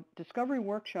 So discovery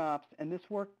workshops, and this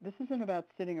isn't about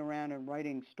sitting around and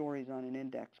writing stories on an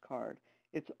index card.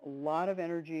 It's a lot of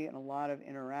energy and a lot of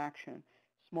interaction,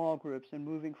 small groups and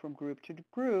moving from group to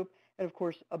group, and of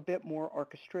course a bit more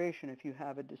orchestration if you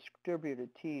have a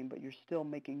distributed team, but you're still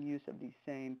making use of these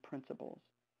same principles.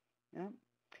 Yeah?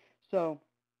 So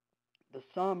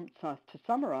to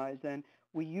summarize then,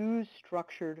 we use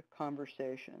structured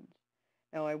conversations.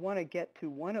 Now I want to get to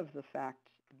one of the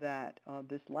facts that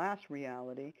this last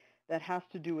reality that has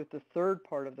to do with the third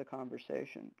part of the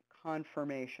conversation,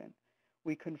 confirmation.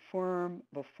 We confirm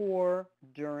before,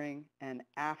 during, and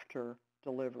after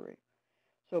delivery.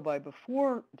 So by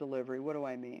before delivery, what do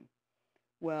I mean?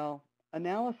 Well,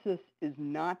 analysis is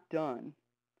not done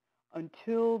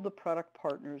until the product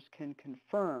partners can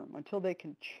confirm, until they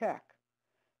can check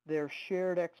their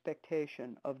shared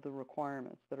expectation of the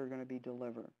requirements that are going to be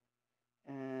delivered.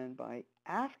 And by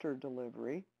after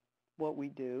delivery, what we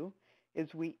do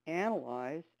is we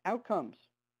analyze outcomes.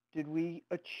 Did we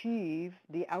achieve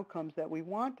the outcomes that we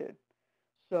wanted?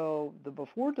 So the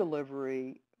before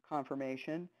delivery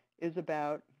confirmation is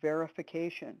about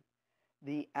verification.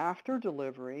 The after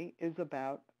delivery is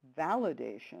about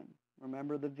validation.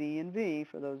 Remember the V and V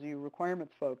for those of you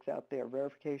requirements folks out there,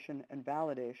 verification and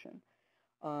validation.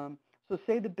 So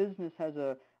say the business has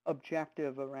a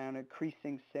objective around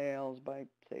increasing sales by,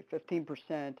 say,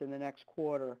 15% in the next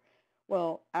quarter.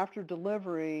 Well, after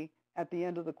delivery, at the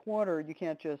end of the quarter, you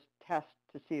can't just test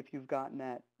to see if you've gotten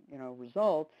that,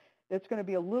 result. It's going to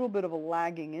be a little bit of a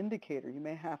lagging indicator. You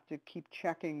may have to keep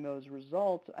checking those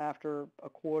results after a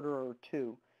quarter or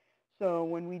two. So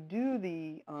when we do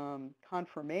the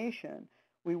confirmation,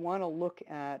 we want to look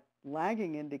at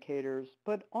lagging indicators,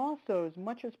 but also, as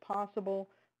much as possible,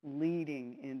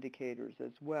 leading indicators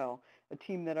as well. A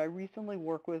team that I recently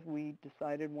worked with, we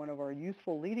decided one of our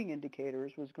useful leading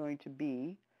indicators was going to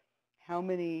be how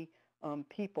many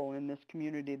people in this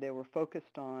community they were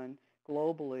focused on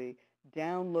globally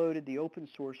downloaded the open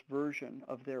source version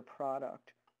of their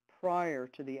product prior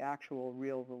to the actual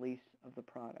real release of the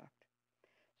product.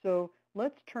 So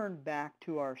let's turn back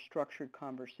to our structured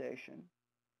conversation.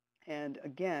 And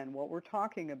again, what we're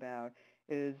talking about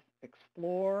is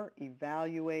explore,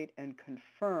 evaluate, and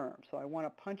confirm. So I want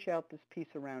to punch out this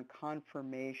piece around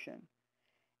confirmation.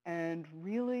 And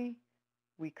really,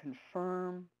 we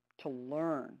confirm to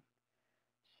learn.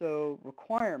 So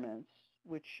requirements,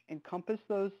 which encompass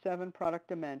those 7 product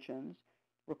dimensions,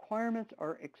 requirements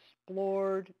are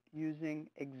explored using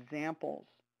examples.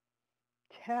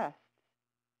 Tests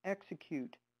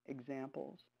execute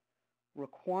examples.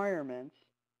 Requirements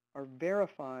are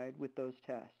verified with those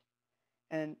tests.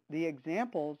 And the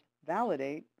examples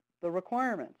validate the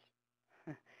requirements.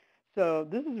 So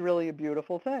this is really a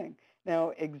beautiful thing.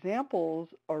 Now, examples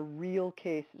are real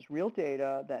cases, real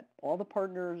data that all the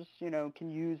partners, can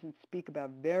use and speak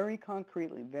about very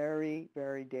concretely, very,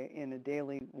 very in a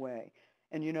daily way.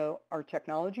 And, our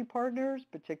technology partners,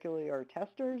 particularly our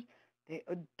testers, they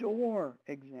adore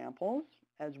examples,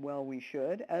 as well we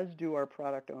should, as do our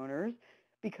product owners,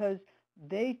 because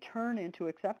they turn into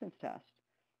acceptance tests.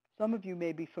 Some of you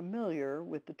may be familiar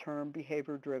with the term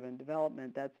behavior-driven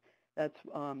development. That's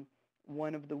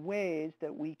one of the ways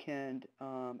that we can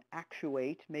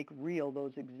actuate, make real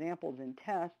those examples in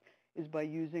tests is by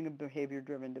using a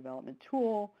behavior-driven development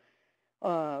tool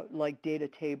like data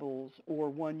tables, or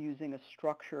one using a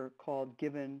structure called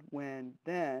given, when,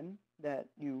 then, that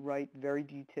you write very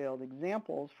detailed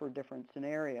examples for different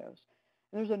scenarios.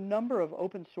 And there's a number of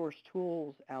open source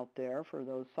tools out there for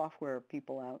those software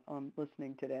people out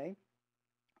listening today.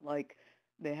 Like,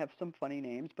 they have some funny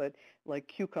names, but like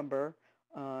Cucumber,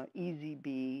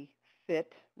 EasyB,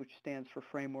 FIT, which stands for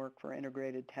Framework for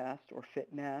Integrated Test, or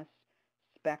FitNess,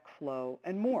 SpecFlow,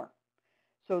 and more.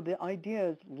 So the idea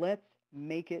is, let's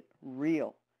make it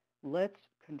real. Let's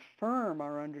confirm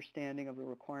our understanding of the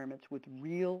requirements with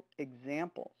real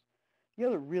examples. The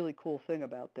other really cool thing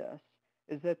about this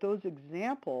is that those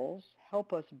examples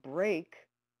help us break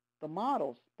the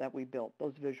models that we built,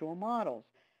 those visual models.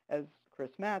 As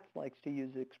Chris Matz likes to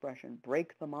use the expression,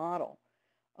 break the model.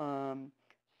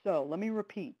 So let me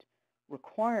repeat.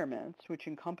 Requirements, which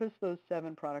encompass those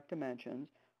 7 product dimensions,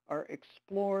 are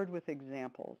explored with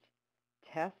examples.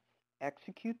 Tests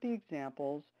execute the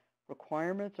examples,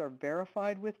 requirements are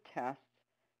verified with tests,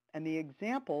 and the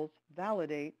examples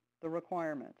validate the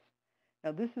requirements.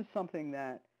 Now, this is something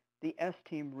that the S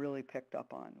team really picked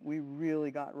up on. We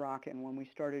really got rocking when we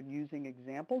started using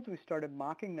examples. We started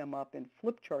mocking them up in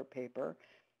flip chart paper,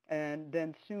 and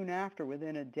then soon after,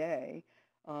 within a day,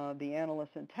 the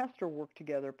analyst and tester worked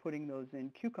together putting those in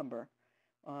Cucumber,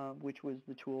 which was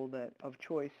the tool of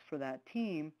choice for that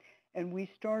team. And we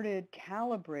started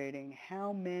calibrating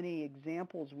how many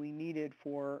examples we needed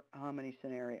for how many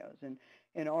scenarios. And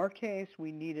in our case,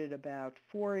 we needed about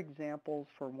 4 examples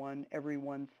for every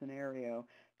one scenario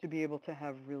to be able to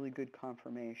have really good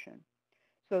confirmation.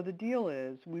 So the deal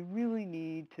is, we really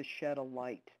need to shed a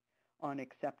light on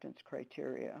acceptance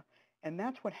criteria. And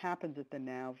that's what happens at the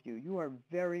Now View. You are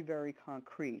very, very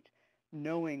concrete,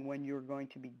 knowing when you're going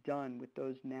to be done with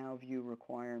those Now View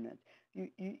requirements.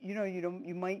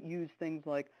 You might use things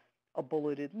like a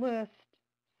bulleted list,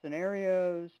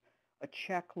 scenarios, a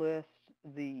checklist,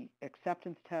 the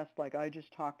acceptance test like I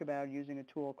just talked about using a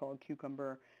tool called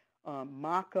Cucumber,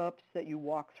 mock-ups that you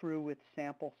walk through with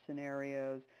sample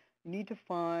scenarios. You need to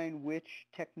find which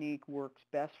technique works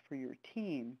best for your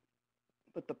team.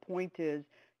 But the point is,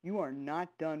 you are not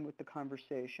done with the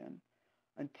conversation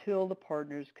until the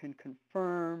partners can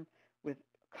confirm with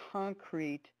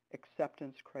concrete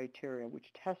acceptance criteria,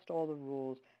 which test all the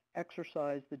rules,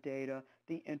 exercise the data,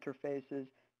 the interfaces,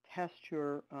 test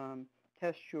your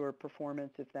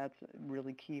performance if that's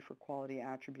really key for quality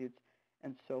attributes,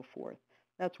 and so forth.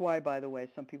 That's why, by the way,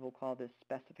 some people call this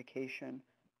specification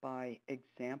by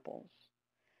examples.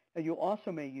 Now, you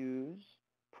also may use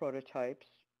prototypes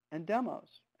and demos.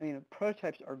 I mean,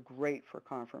 prototypes are great for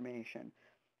confirmation,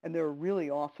 and they're really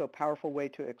also a powerful way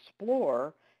to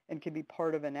explore and can be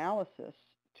part of analysis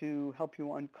to help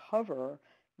you uncover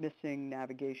missing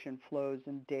navigation flows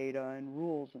and data and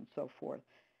rules and so forth.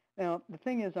 Now, the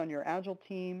thing is, on your Agile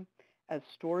team, as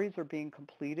stories are being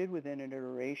completed within an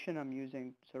iteration, I'm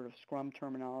using sort of Scrum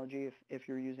terminology. If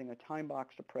you're using a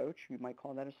time-boxed approach, you might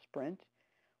call that a sprint.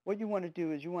 What you want to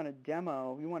do is you want to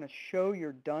demo, you want to show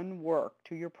your done work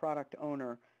to your product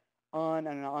owner on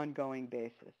an ongoing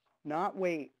basis, not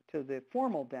wait to the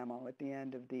formal demo at the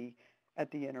end of the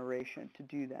iteration to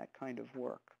do that kind of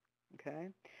work, okay?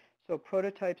 So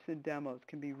prototypes and demos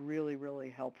can be really, really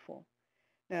helpful.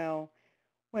 Now,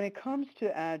 when it comes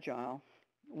to Agile,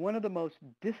 one of the most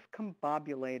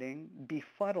discombobulating,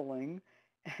 befuddling,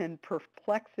 and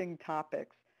perplexing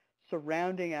topics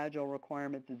surrounding Agile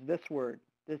requirements is this word,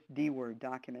 this D word,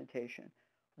 documentation.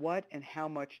 What and how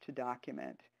much to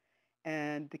document.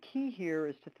 And the key here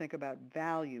is to think about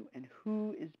value and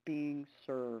who is being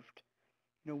served.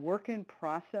 Work in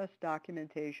process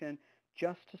documentation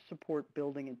just to support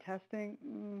building and testing,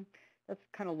 that's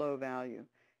kind of low value.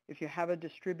 If you have a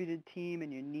distributed team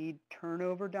and you need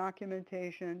turnover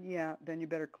documentation, yeah, then you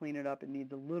better clean it up. It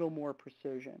needs a little more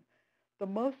precision. The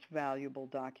most valuable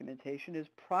documentation is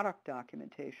product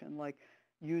documentation, like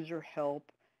user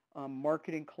help,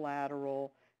 marketing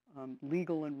collateral,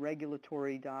 legal and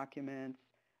regulatory documents,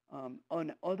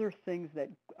 on other things that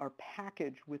are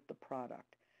packaged with the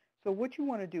product. So what you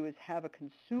want to do is have a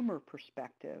consumer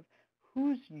perspective,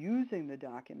 who's using the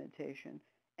documentation,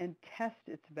 and test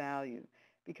its value.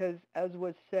 Because as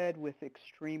was said with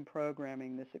extreme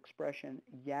programming, this expression,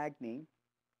 YAGNI,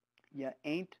 you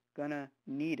ain't gonna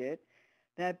need it,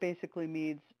 that basically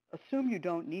means assume you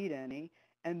don't need any,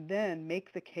 and then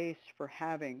make the case for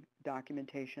having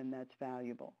documentation that's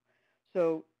valuable.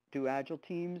 So do Agile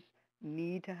teams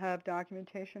need to have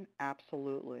documentation?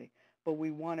 Absolutely. But we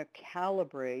want to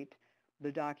calibrate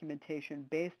the documentation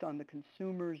based on the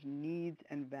consumer's needs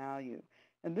and value.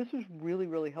 And this was really,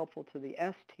 really helpful to the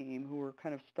S team, who were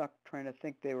kind of stuck trying to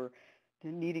think they were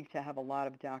needing to have a lot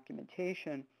of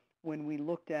documentation. When we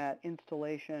looked at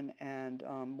installation and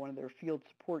one of their field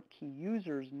support key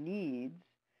users' needs,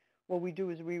 what we do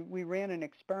is we ran an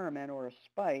experiment or a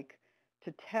spike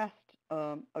to test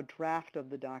a draft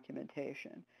of the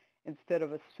documentation instead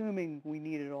of assuming we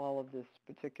needed all of this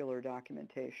particular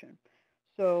documentation.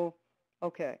 So,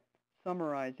 okay,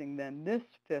 summarizing then, this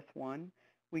fifth one,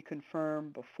 we confirm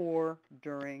before,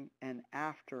 during, and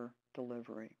after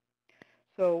delivery.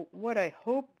 So what I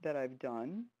hope that I've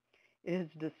done is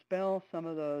dispel some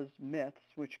of those myths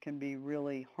which can be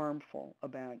really harmful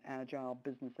about Agile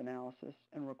business analysis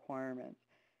and requirements.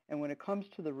 And when it comes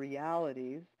to the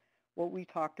realities, what we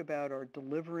talked about are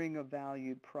delivering a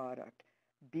valued product,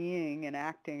 being and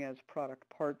acting as product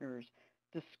partners,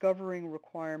 discovering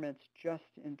requirements just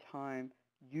in time,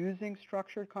 using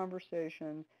structured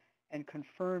conversations, and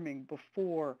confirming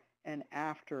before and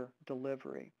after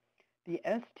delivery. The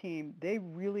S team, they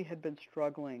really had been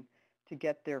struggling to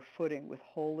get their footing with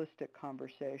holistic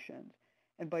conversations.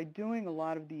 And by doing a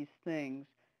lot of these things,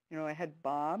 you know, I had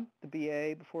Bob, the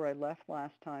BA, before I left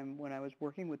last time when I was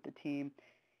working with the team.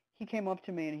 He came up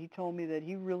to me and he told me that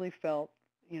he really felt,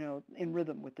 you know, in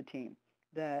rhythm with the team,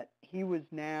 that he was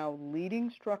now leading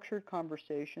structured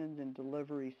conversations and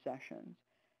delivery sessions.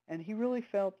 And he really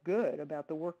felt good about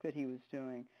the work that he was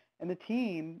doing. And the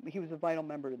team, he was a vital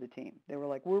member of the team. They were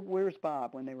like, where's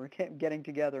Bob, when they were getting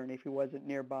together and if he wasn't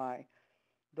nearby.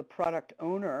 The product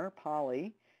owner,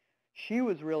 Polly, she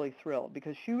was really thrilled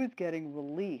because she was getting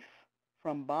relief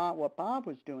from Bob, what Bob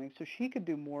was doing, so she could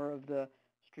do more of the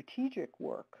strategic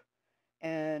work.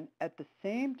 And at the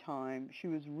same time, she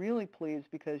was really pleased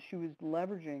because she was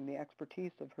leveraging the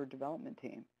expertise of her development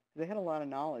team. They had a lot of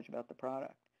knowledge about the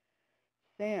product.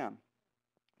 Sam,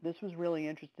 this was really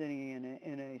interesting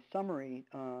in a summary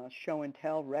show and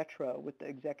tell retro with the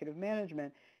executive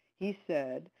management. He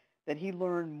said that he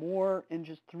learned more in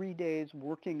just 3 days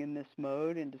working in this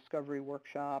mode in discovery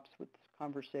workshops with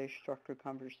conversation, structured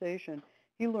conversation.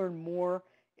 He learned more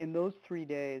in those 3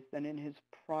 days than in his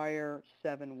prior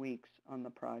 7 weeks on the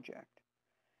project.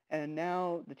 And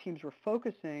now the teams were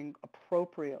focusing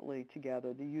appropriately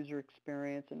together, the user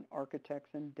experience and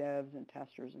architects and devs and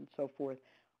testers and so forth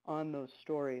on those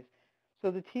stories.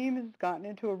 So the team has gotten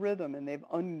into a rhythm and they've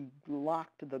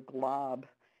unlocked the glob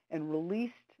and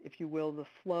released, if you will, the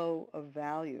flow of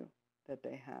value that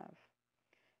they have.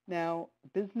 Now,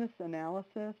 business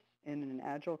analysis in an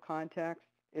Agile context,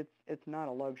 it's not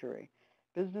a luxury.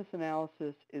 Business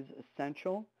analysis is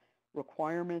essential.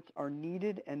 Requirements are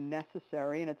needed and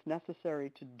necessary, and it's necessary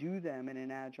to do them in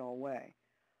an Agile way.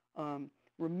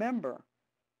 Remember,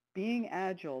 being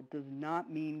Agile does not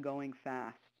mean going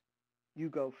fast. You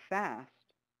go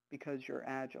fast because you're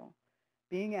Agile.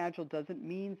 Being Agile doesn't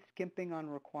mean skimping on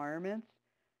requirements.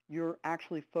 You're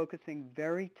actually focusing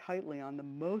very tightly on the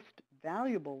most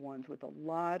valuable ones with a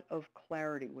lot of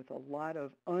clarity, with a lot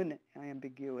of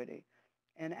unambiguity.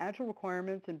 And Agile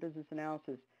requirements and business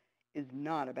analysis is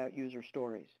not about user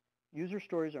stories. User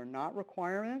stories are not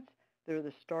requirements. They're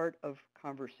the start of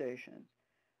conversations.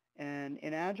 And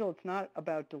in Agile, it's not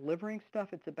about delivering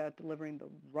stuff. It's about delivering the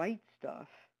right stuff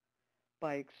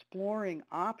by exploring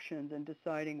options and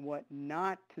deciding what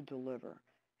not to deliver,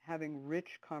 having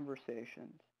rich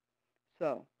conversations.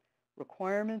 So,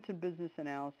 requirements in business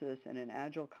analysis in an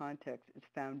Agile context is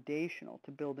foundational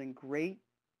to building great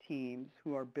teams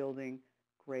who are building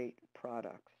great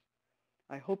products.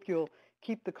 I hope you'll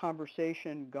keep the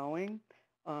conversation going.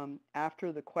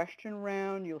 After the question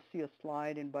round, you'll see a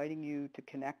slide inviting you to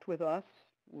connect with us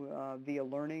via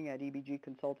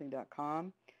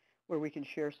learning@ebgconsulting.com, where we can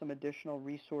share some additional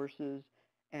resources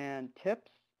and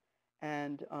tips.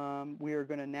 And we are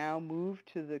going to now move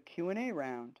to the Q&A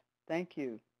round. Thank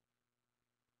you.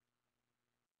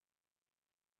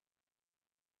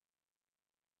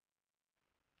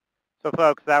 So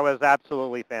folks, that was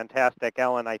absolutely fantastic.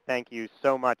 Ellen, I thank you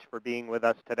so much for being with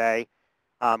us today.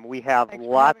 We have Thanks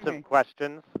for lots having of me.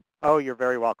 questions. Oh, you're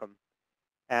very welcome.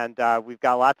 And we've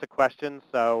got lots of questions,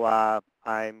 so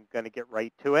I'm going to get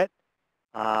right to it.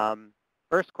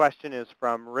 First question is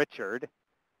from Richard.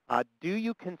 Do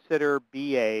you consider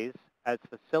BAs as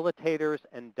facilitators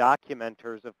and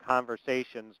documenters of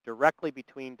conversations directly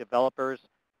between developers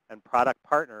and product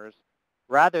partners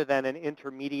rather than an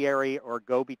intermediary or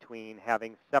go-between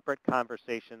having separate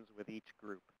conversations with each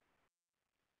group?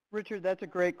 Richard, that's a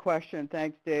great question.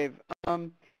 Thanks, Dave.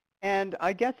 And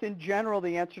I guess in general,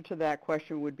 the answer to that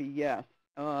question would be yes.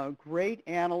 Great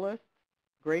analysts,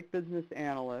 great business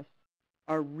analysts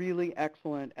are really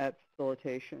excellent at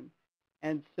facilitation.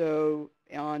 And so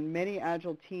on many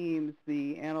Agile teams,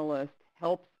 the analyst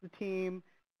helps the team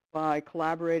by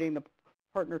collaborating the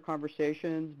partner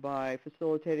conversations, by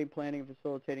facilitating planning and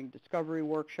facilitating discovery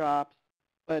workshops,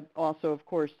 but also, of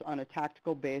course, on a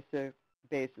tactical basis,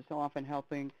 often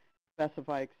helping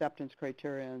specify acceptance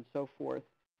criteria and so forth.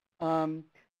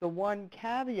 The one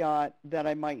caveat that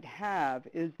I might have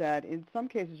is that in some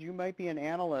cases you might be an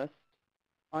analyst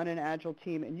on an Agile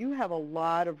team and you have a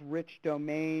lot of rich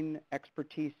domain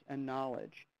expertise and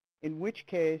knowledge, in which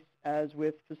case, as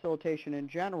with facilitation in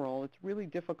general, it's really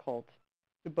difficult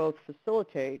to both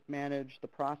facilitate, manage the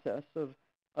process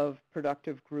of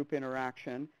productive group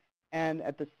interaction, and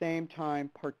at the same time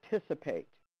participate.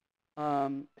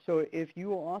 So if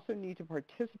you also need to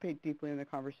participate deeply in the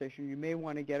conversation, you may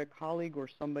want to get a colleague or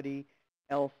somebody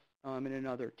else in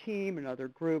another team, another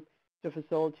group, to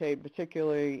facilitate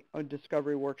particularly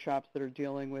discovery workshops that are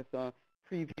dealing with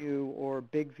preview or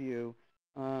big view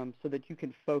so that you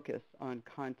can focus on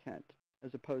content as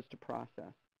opposed to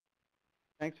process.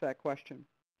 Thanks for that question.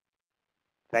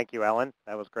 Thank you, Ellen.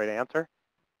 That was a great answer.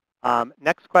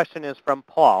 Next question is from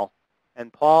Paul.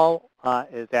 And Paul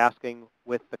is asking,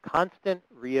 with the constant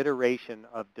reiteration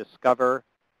of discover,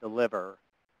 deliver,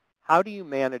 how do you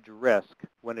manage risk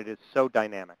when it is so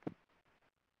dynamic?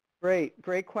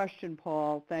 Great question,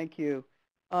 Paul. Thank you.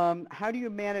 How do you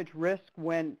manage risk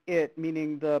when it,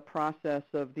 meaning the process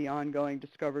of the ongoing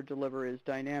discover, deliver, is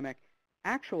dynamic?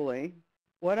 Actually,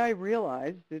 what I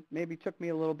realized, it maybe took me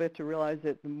a little bit to realize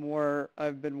it the more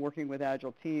I've been working with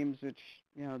Agile teams, which,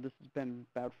 this has been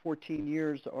about 14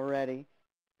 years already,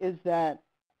 is that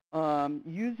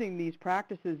using these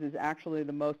practices is actually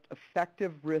the most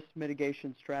effective risk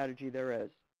mitigation strategy there is.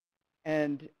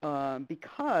 And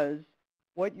because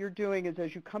what you're doing is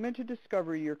as you come into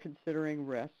discovery, you're considering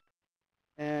risk.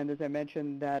 And as I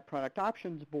mentioned, that product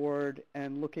options board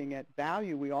and looking at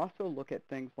value, we also look at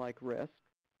things like risk.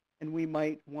 And we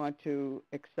might want to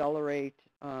accelerate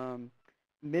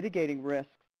mitigating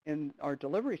risks in our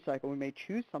delivery cycle. We may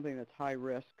choose something that's high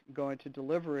risk, go into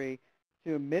delivery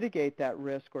to mitigate that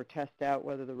risk or test out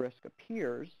whether the risk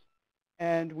appears.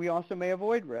 And we also may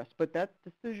avoid risk, but that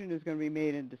decision is going to be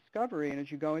made in discovery. And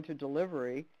as you go into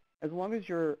delivery, as long as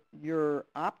you're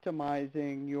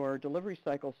optimizing your delivery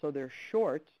cycle so they're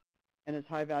short and as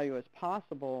high value as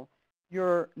possible,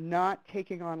 you're not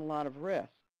taking on a lot of risk.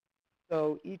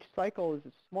 So each cycle is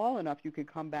small enough you can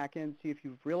come back in, see if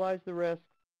you've realized the risks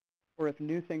or if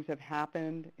new things have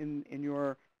happened in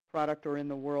your product or in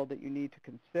the world that you need to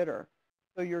consider.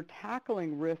 So you're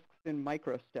tackling risks in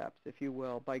micro steps, if you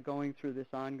will, by going through this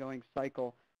ongoing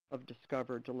cycle of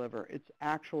discover, deliver. It's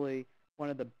actually one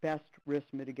of the best risk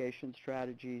mitigation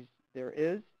strategies there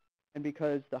is. And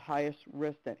because the highest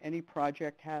risk that any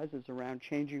project has is around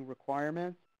changing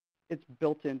requirements, it's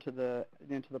built into the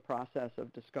process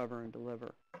of discover and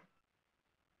deliver.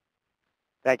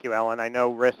 Thank you, Ellen. I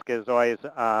know risk is always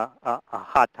a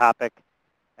hot topic,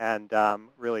 and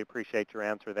really appreciate your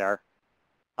answer there.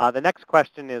 The next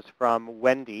question is from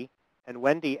Wendy, and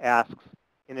Wendy asks,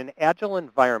 in an Agile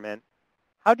environment,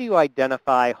 how do you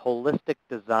identify holistic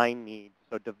design needs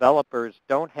so developers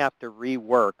don't have to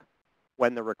rework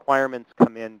when the requirements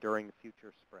come in during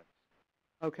future sprints?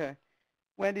 Okay.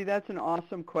 Wendy, that's an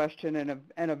awesome question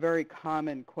and a very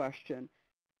common question.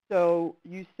 So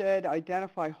you said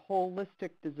identify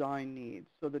holistic design needs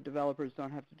so the developers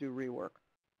don't have to do rework.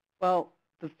 Well,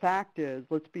 the fact is,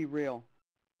 let's be real,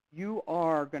 you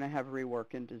are going to have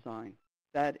rework in design.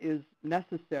 That is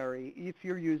necessary if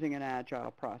you're using an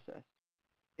Agile process.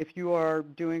 If you are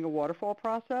doing a waterfall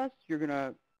process, you're going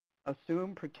to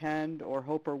assume, pretend, or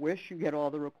hope or wish you get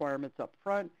all the requirements up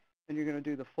front, and you're going to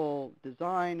do the full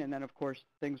design, and then, of course,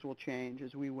 things will change,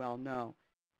 as we well know.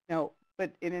 Now,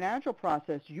 but in an Agile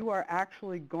process, you are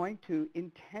actually going to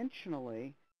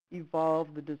intentionally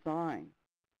evolve the design.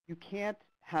 You can't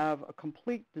have a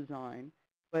complete design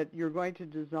but you're going to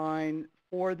design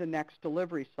for the next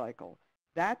delivery cycle.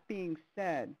 That being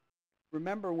said,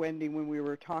 remember, Wendy, when we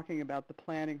were talking about the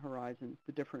planning horizons,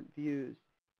 the different views,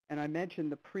 and I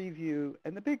mentioned the preview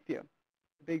and the big view.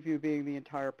 The big view being the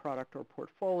entire product or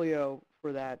portfolio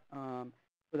for that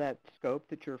scope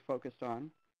that you're focused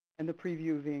on, and the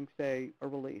preview being, say, a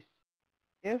release.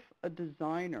 If a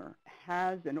designer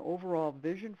has an overall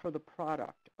vision for the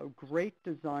product, a great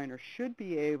designer should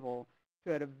be able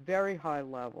to, at a very high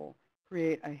level,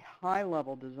 create a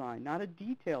high-level design, not a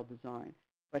detailed design,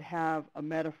 but have a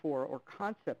metaphor or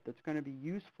concept that's going to be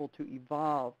useful to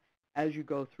evolve as you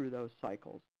go through those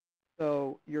cycles.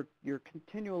 So you're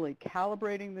continually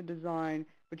calibrating the design,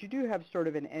 but you do have sort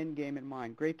of an end game in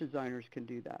mind. Great designers can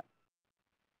do that.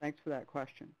 Thanks for that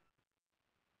question.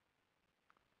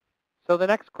 So the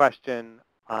next question,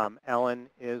 Ellen,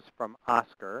 is from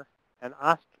Oscar. And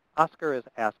Oscar is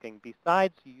asking,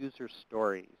 besides user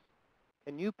stories,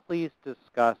 can you please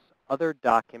discuss other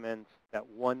documents that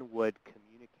one would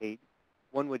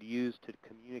use to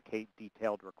communicate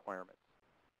detailed requirements?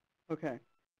 Okay.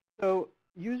 So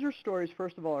user stories,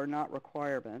 first of all, are not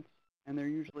requirements, and they're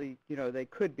usually, they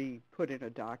could be put in a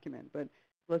document. But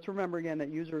let's remember again that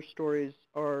user stories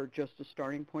are just a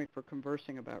starting point for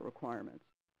conversing about requirements.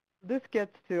 This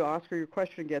gets to, Oscar, your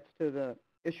question gets to the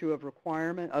issue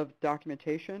of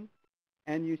documentation,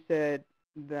 and you said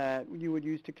that you would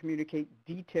use to communicate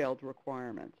detailed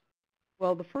requirements.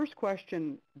 Well, the first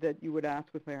question that you would ask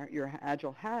with your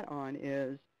Agile hat on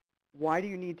is, why do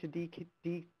you need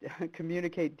to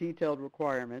communicate detailed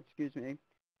requirements,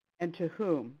 and to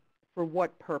whom, for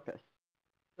what purpose?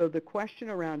 So the question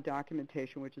around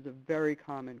documentation, which is a very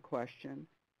common question,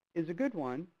 is a good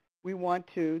one.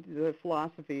 The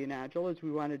philosophy in Agile is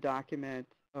we want to document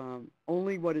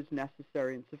only what is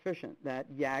necessary and sufficient.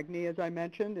 That YAGNI, as I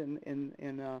mentioned in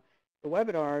the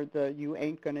webinar, the you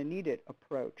ain't going to need it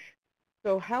approach.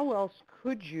 So how else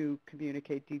could you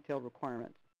communicate detailed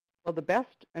requirements? Well, the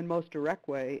best and most direct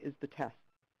way is the tests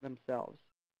themselves.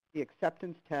 The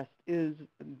acceptance test is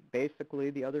basically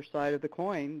the other side of the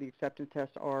coin. The acceptance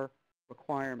tests are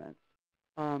requirements.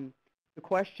 The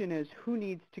question is, who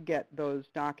needs to get those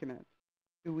documents?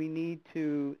 Do we need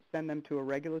to send them to a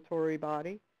regulatory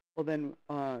body? Well, then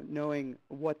knowing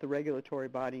what the regulatory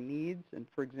body needs, and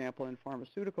for example, in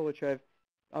pharmaceutical, which I've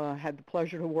had the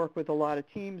pleasure to work with a lot of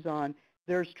teams on,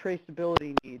 there's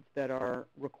traceability needs that are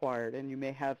required, and you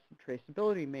may have some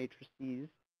traceability matrices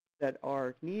that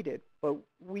are needed. But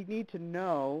we need to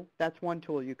know, that's one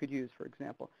tool you could use, for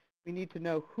example. We need to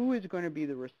know who is going to be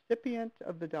the recipient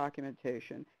of the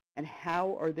documentation and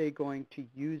how are they going to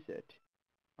use it.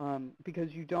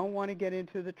 Because you don't want to get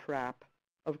into the trap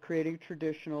of creating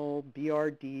traditional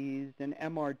BRDs and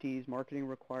MRDs, marketing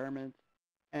requirements,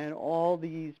 and all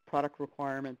these product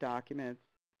requirement documents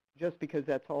just because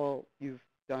that's all you've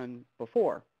done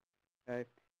before. Okay?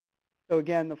 So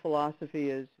again, the philosophy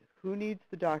is who needs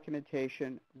the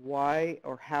documentation, why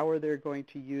or how are they going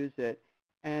to use it,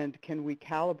 and can we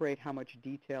calibrate how much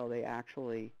detail they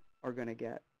actually are going to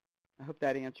get? I hope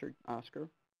that answered, Oscar.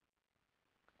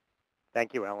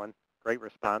 Thank you, Ellen. Great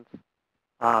response.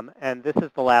 And this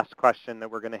is the last question that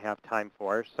we're going to have time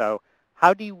for. So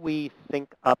how do we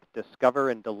sync up discover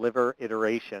and deliver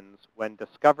iterations when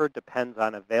discover depends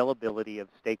on availability of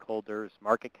stakeholders,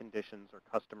 market conditions, or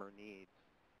customer needs?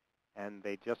 And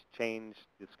they just changed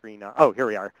the screen. Oh, here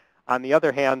we are. On the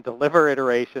other hand, deliver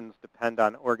iterations depend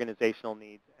on organizational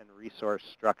needs and resource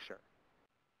structure.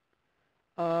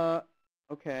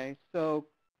 Okay, so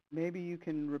maybe you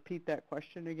can repeat that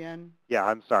question again? Yeah,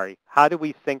 I'm sorry. How do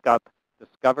we sync up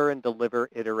discover and deliver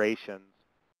iterations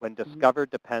when discover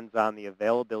depends on the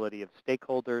availability of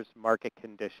stakeholders, market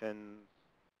conditions,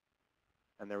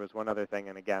 and there was one other thing,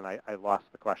 and again, I lost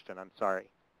the question. I'm sorry.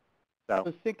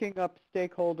 So syncing up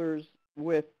stakeholders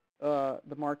with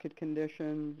the market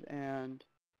conditions and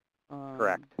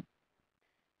correct.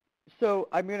 So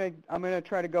I'm gonna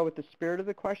try to go with the spirit of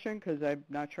the question because I'm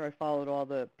not sure I followed all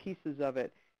the pieces of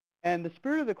it. And the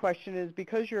spirit of the question is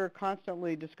because you're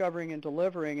constantly discovering and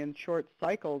delivering in short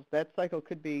cycles, that cycle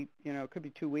could be, it could be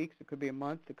 2 weeks, it could be a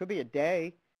month, it could be a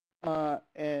day,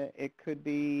 it could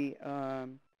be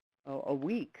a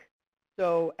week.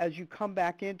 So as you come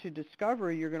back into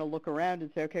discovery, you're going to look around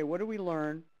and say, okay, what did we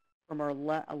learn from our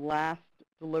last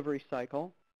delivery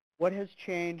cycle? What has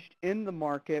changed in the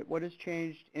market? What has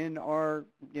changed in our,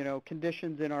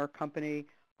 conditions in our company,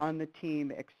 on the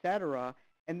team, et cetera?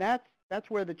 And that's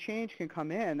where the change can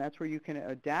come in. That's where you can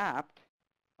adapt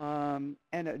and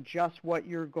adjust what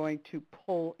you're going to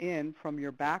pull in from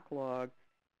your backlog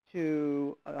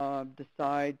to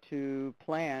decide to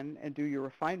plan and do your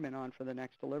refinement on for the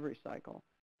next delivery cycle.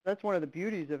 That's one of the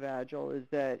beauties of Agile is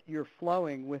that you're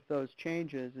flowing with those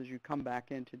changes as you come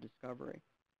back into discovery.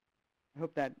 I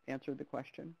hope that answered the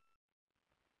question.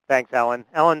 Thanks, Ellen.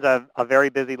 Ellen's a very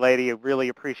busy lady. I really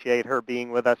appreciate her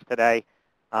being with us today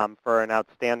for an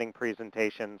outstanding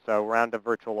presentation. So round of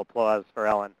virtual applause for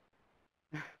Ellen.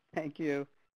 Thank you.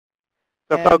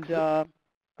 So And, folks, go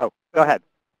ahead.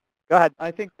 Go ahead.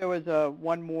 I think there was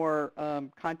one more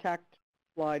contact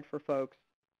slide for folks.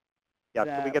 Yeah,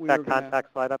 can we get that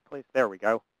contact slide up, please? There we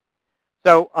go.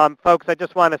 So, folks, I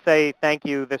just want to say thank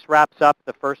you. This wraps up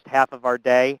the first half of our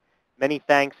day. Many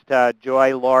thanks to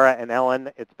Joy, Laura, and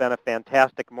Ellen. It's been a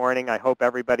fantastic morning. I hope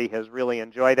everybody has really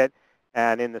enjoyed it,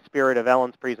 and in the spirit of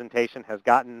Ellen's presentation, has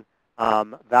gotten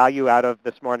value out of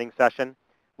this morning's session.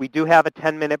 We do have a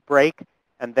 10-minute break,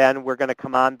 and then we're going to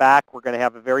come on back. We're going to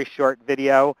have a very short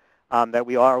video that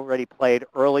we already played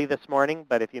early this morning,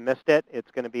 but if you missed it,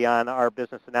 it's going to be on our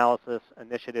business analysis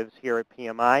initiatives here at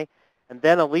PMI. And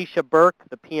then Alicia Burke,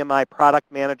 the PMI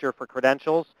product manager for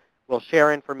credentials, will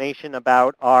share information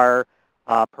about our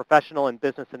professional and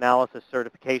business analysis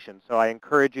certification. So I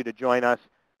encourage you to join us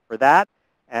for that,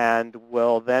 and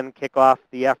we'll then kick off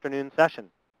the afternoon session.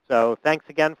 So thanks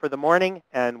again for the morning,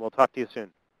 and we'll talk to you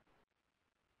soon.